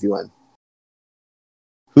give you an easy one.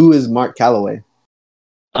 Who is Mark Calloway?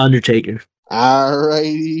 Undertaker.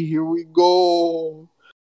 Alrighty, here we go.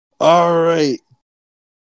 All right.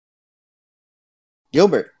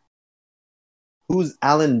 Gilbert. Who's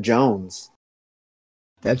Alan Jones?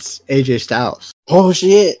 That's AJ Styles. Oh,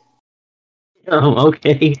 shit. Oh,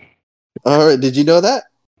 okay. All right, did you know that?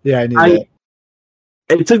 Yeah, I knew that.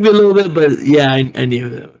 It took me a little bit, but yeah, I knew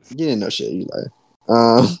that. You didn't know shit, you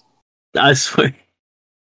liar. I swear.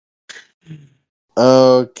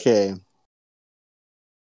 Okay.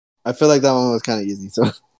 I feel like that one was kind of easy, so.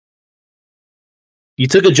 You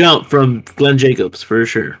took a jump from Glenn Jacobs, for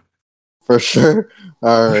sure. For sure.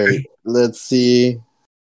 All right, let's see.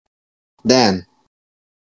 Dan.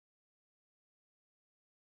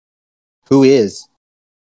 Who is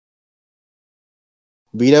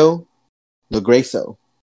Vito LaGreso?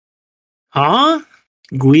 Huh?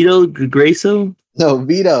 Guido Grasso? No,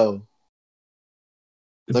 Vito.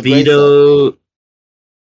 Vito.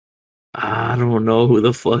 I don't know who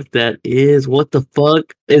the fuck that is. What the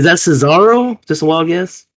fuck? Is that Cesaro? Just a wild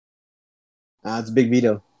guess? It's Big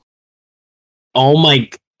Vito. Oh my...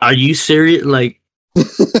 Are you serious? Like,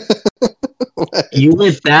 you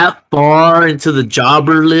went that far into the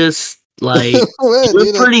jobber list? Like, you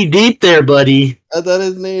went pretty deep there, buddy. I thought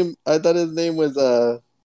his name was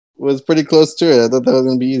pretty close to it. I thought that was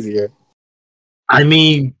gonna be easier. I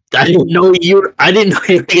mean, I didn't know you were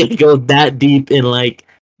gonna go that deep in like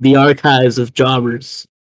the archives of jobbers.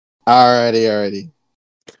 Alrighty.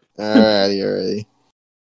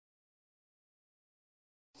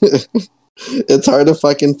 It's hard to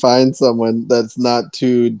fucking find someone that's not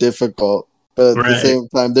too difficult, but at the same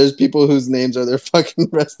time, there's people whose names are their fucking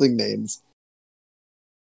wrestling names.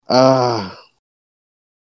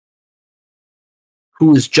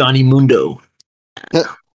 Who is Johnny Mundo?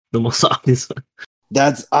 The most obvious one.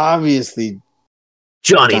 That's obviously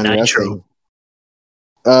Johnny Nitro.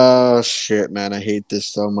 Oh shit, man! I hate this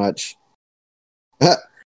so much.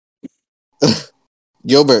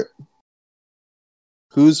 Gilbert,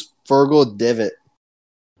 who's Fergal Devitt?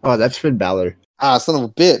 Oh, that's Finn Balor. Son of a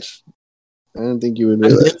bitch! I didn't think you would know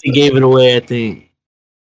that. He gave it away. I think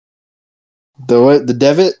the what? The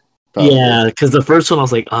Devitt? Probably. Yeah, because the first one I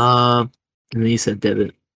was like, and then he said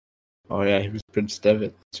Devitt. Oh yeah, he was Prince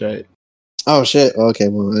Devitt. That's right. Oh shit! Okay,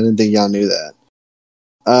 well I didn't think y'all knew that.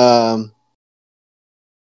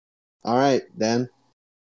 All right, Dan.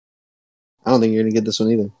 I don't think you're gonna get this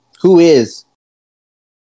one either. Who is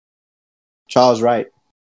Charles Wright?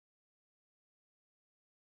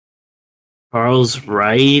 Charles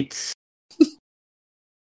Wright.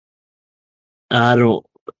 I don't.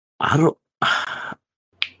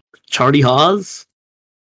 Charlie Haas.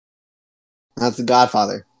 That's the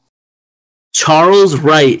Godfather. Charles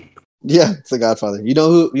Wright. Yeah, it's the Godfather. You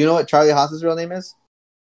know what Charlie Haas's real name is?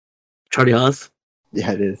 Charlie Haas?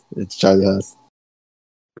 Yeah, it is. It's Charlie Haas.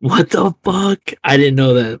 What the fuck? I didn't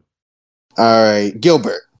know that. All right,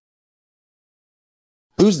 Gilbert.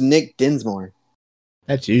 Who's Nick Dinsmore?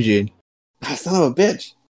 That's Eugene. Son of a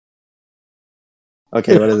bitch.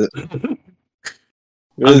 Okay, what is it?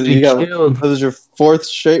 What is your fourth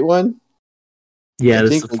straight one? Yeah,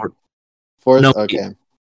 this is the fourth. Fourth? No, okay.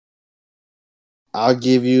 I'll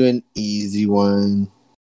give you an easy one.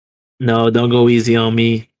 No, don't go easy on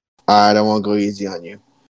me. Alright, I won't go easy on you.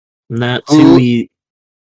 Not too easy.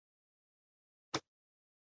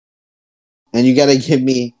 And you gotta give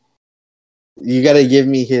me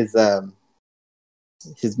his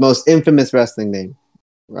most infamous wrestling name,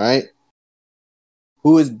 right?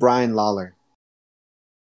 Who is Brian Lawler?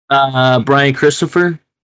 Brian Christopher.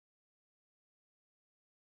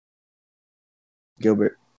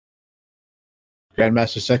 Gilbert.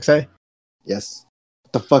 Grandmaster Sexay? Yes.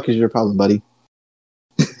 What the fuck is your problem, buddy?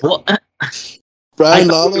 Well, Brian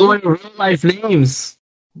Lawler? Going real life names.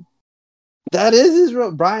 That is his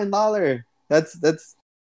Brian Lawler. That's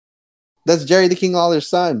Jerry the King Lawler's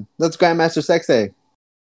son. That's Grandmaster Sexay.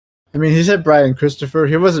 I mean, he said Brian Christopher.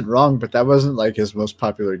 He wasn't wrong, but that wasn't like his most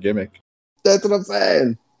popular gimmick. That's what I'm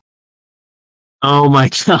saying. Oh my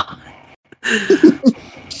god.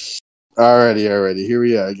 Alrighty. Here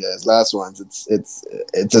we are, guys. Last ones.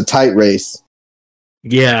 It's a tight race.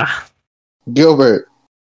 Yeah. Gilbert.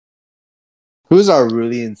 Who's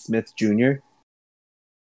Aurelian Smith Jr.?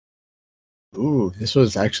 Ooh, this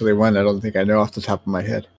was actually one I don't think I know off the top of my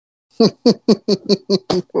head.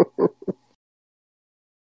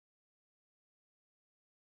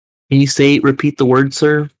 Can you repeat the word,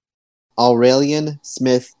 sir? Aurelian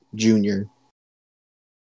Smith Jr.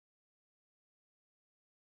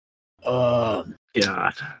 God.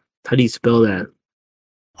 How do you spell that?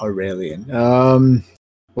 Aurelian.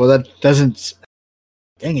 Well, that doesn't...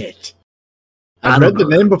 Dang it. I've read the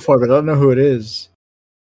name before, but I don't know who it is.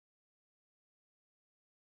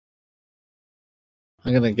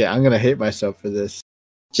 I'm gonna hate myself for this.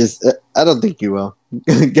 I don't think you will.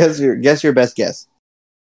 guess your best guess.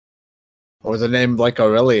 With a name like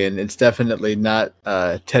Aurelian, it's definitely not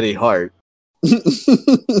Teddy Hart.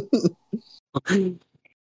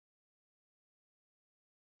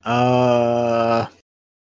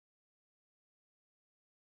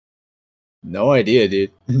 No idea,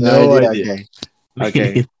 dude. No idea.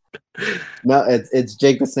 Okay. No, it's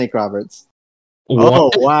Jake the Snake Roberts. What?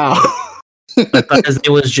 Oh wow! I thought his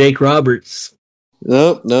name was Jake Roberts.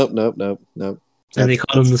 Nope. And they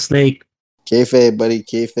called him the Snake. Kayfabe, buddy,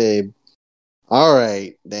 kayfabe. All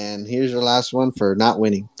right, then. Here's your last one for not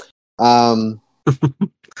winning.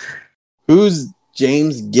 Who's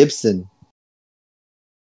James Gibson?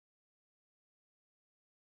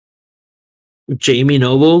 Jamie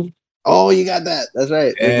Noble. Oh, you got that. That's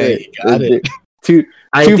right. Hey, you got it. Two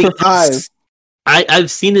for think 5. I've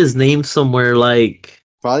seen his name somewhere. Like,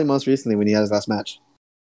 Probably most recently when he had his last match.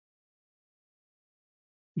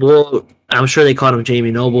 well, I'm sure they called him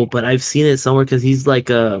Jamie Noble, but I've seen it somewhere because he's like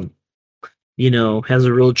has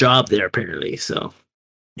a real job there apparently. So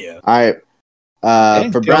Yeah. All right.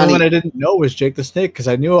 For the only one brownie I didn't know was Jake the Snake because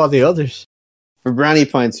I knew all the others. for brownie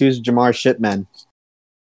points, who's Jamar Shipman?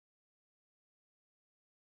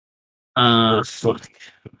 Fuck.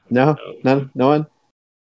 No, no one.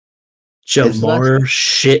 Jamar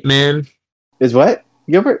Shitman. Is what?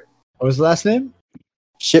 Gilbert What was the last name?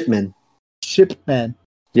 Shipman. Shipman.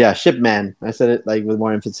 Yeah, Shipman. I said it like with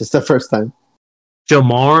more emphasis the first time.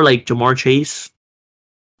 Jamar, like Jamar Chase.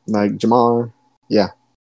 Like Jamar. Yeah.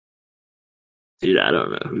 Dude, I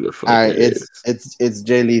don't know who the fuck. All right, that is. it's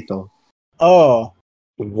Jay Lethal. Oh.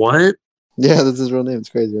 What? Yeah, that's his real name. It's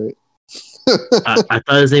crazy, right? I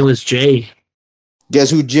thought his name was Jay. Guess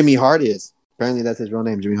who Jimmy Hart is? Apparently, that's his real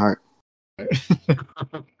name, Jimmy Hart.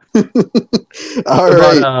 All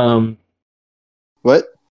right. About, What?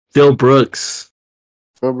 Phil Brooks.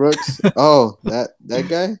 Phil Brooks? Oh, that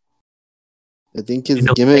guy? I think his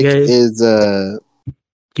gimmick that guy? is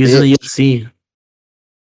He's in the UFC.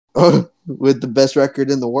 oh, with the best record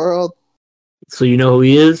in the world. So you know who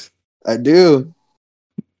he is? I do.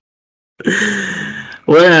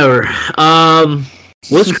 Whatever.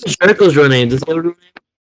 What's Chris Jericho's real name? Does he have a real name?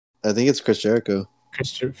 I think it's Chris Jericho.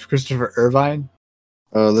 Christopher Irvine.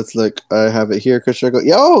 Oh, let's look. I have it here. Chris Jericho.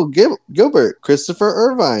 Yo, Gilbert. Christopher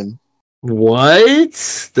Irvine.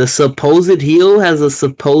 What? The supposed heel has a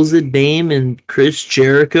supposed name in Chris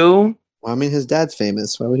Jericho? Well, I mean, his dad's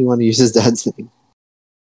famous. Why would he want to use his dad's name?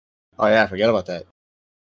 Oh yeah, I forgot about that.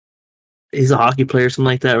 He's a hockey player, something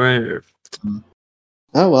like that, right? Or...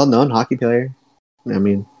 Oh, well-known hockey player. I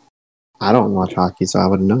mean, I don't watch hockey, so I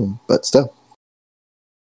wouldn't know him, but still.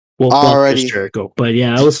 Well, Alrighty. Chris Jericho. But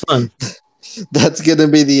yeah, it was fun. That's going to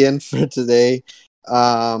be the end for today.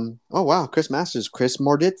 Oh, wow. Chris Masters, Chris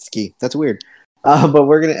Morditsky. That's weird. But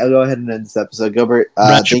we're going to go ahead and end this episode. Gilbert,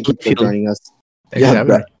 thank you for joining us.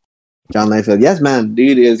 John Layfield. Yes, man.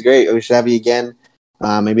 Dude, it was great. We should have you again.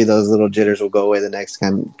 Maybe those little jitters will go away the next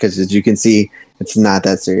time because, as you can see, it's not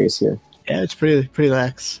that serious here. Yeah, it's pretty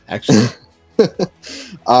lax, actually.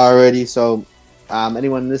 Alrighty, so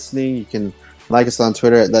anyone listening, you can like us on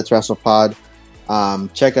Twitter at Let's Wrestle Pod.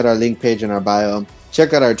 Check out our link page in our bio.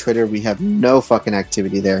 Check out our Twitter. We have no fucking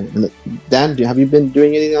activity there. And Dan, have you been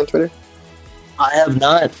doing anything on Twitter? I have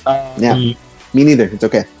not. Yeah, me neither. It's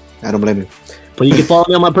okay. I don't blame you. But you can follow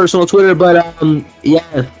me on my personal Twitter. But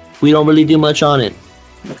yeah, we don't really do much on it.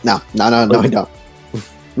 No, we don't.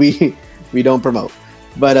 we don't promote.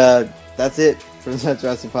 But that's it for the Let's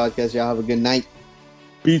Wrestle Podcast. Y'all have a good night.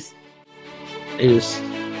 Peace. It is.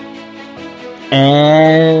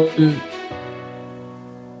 And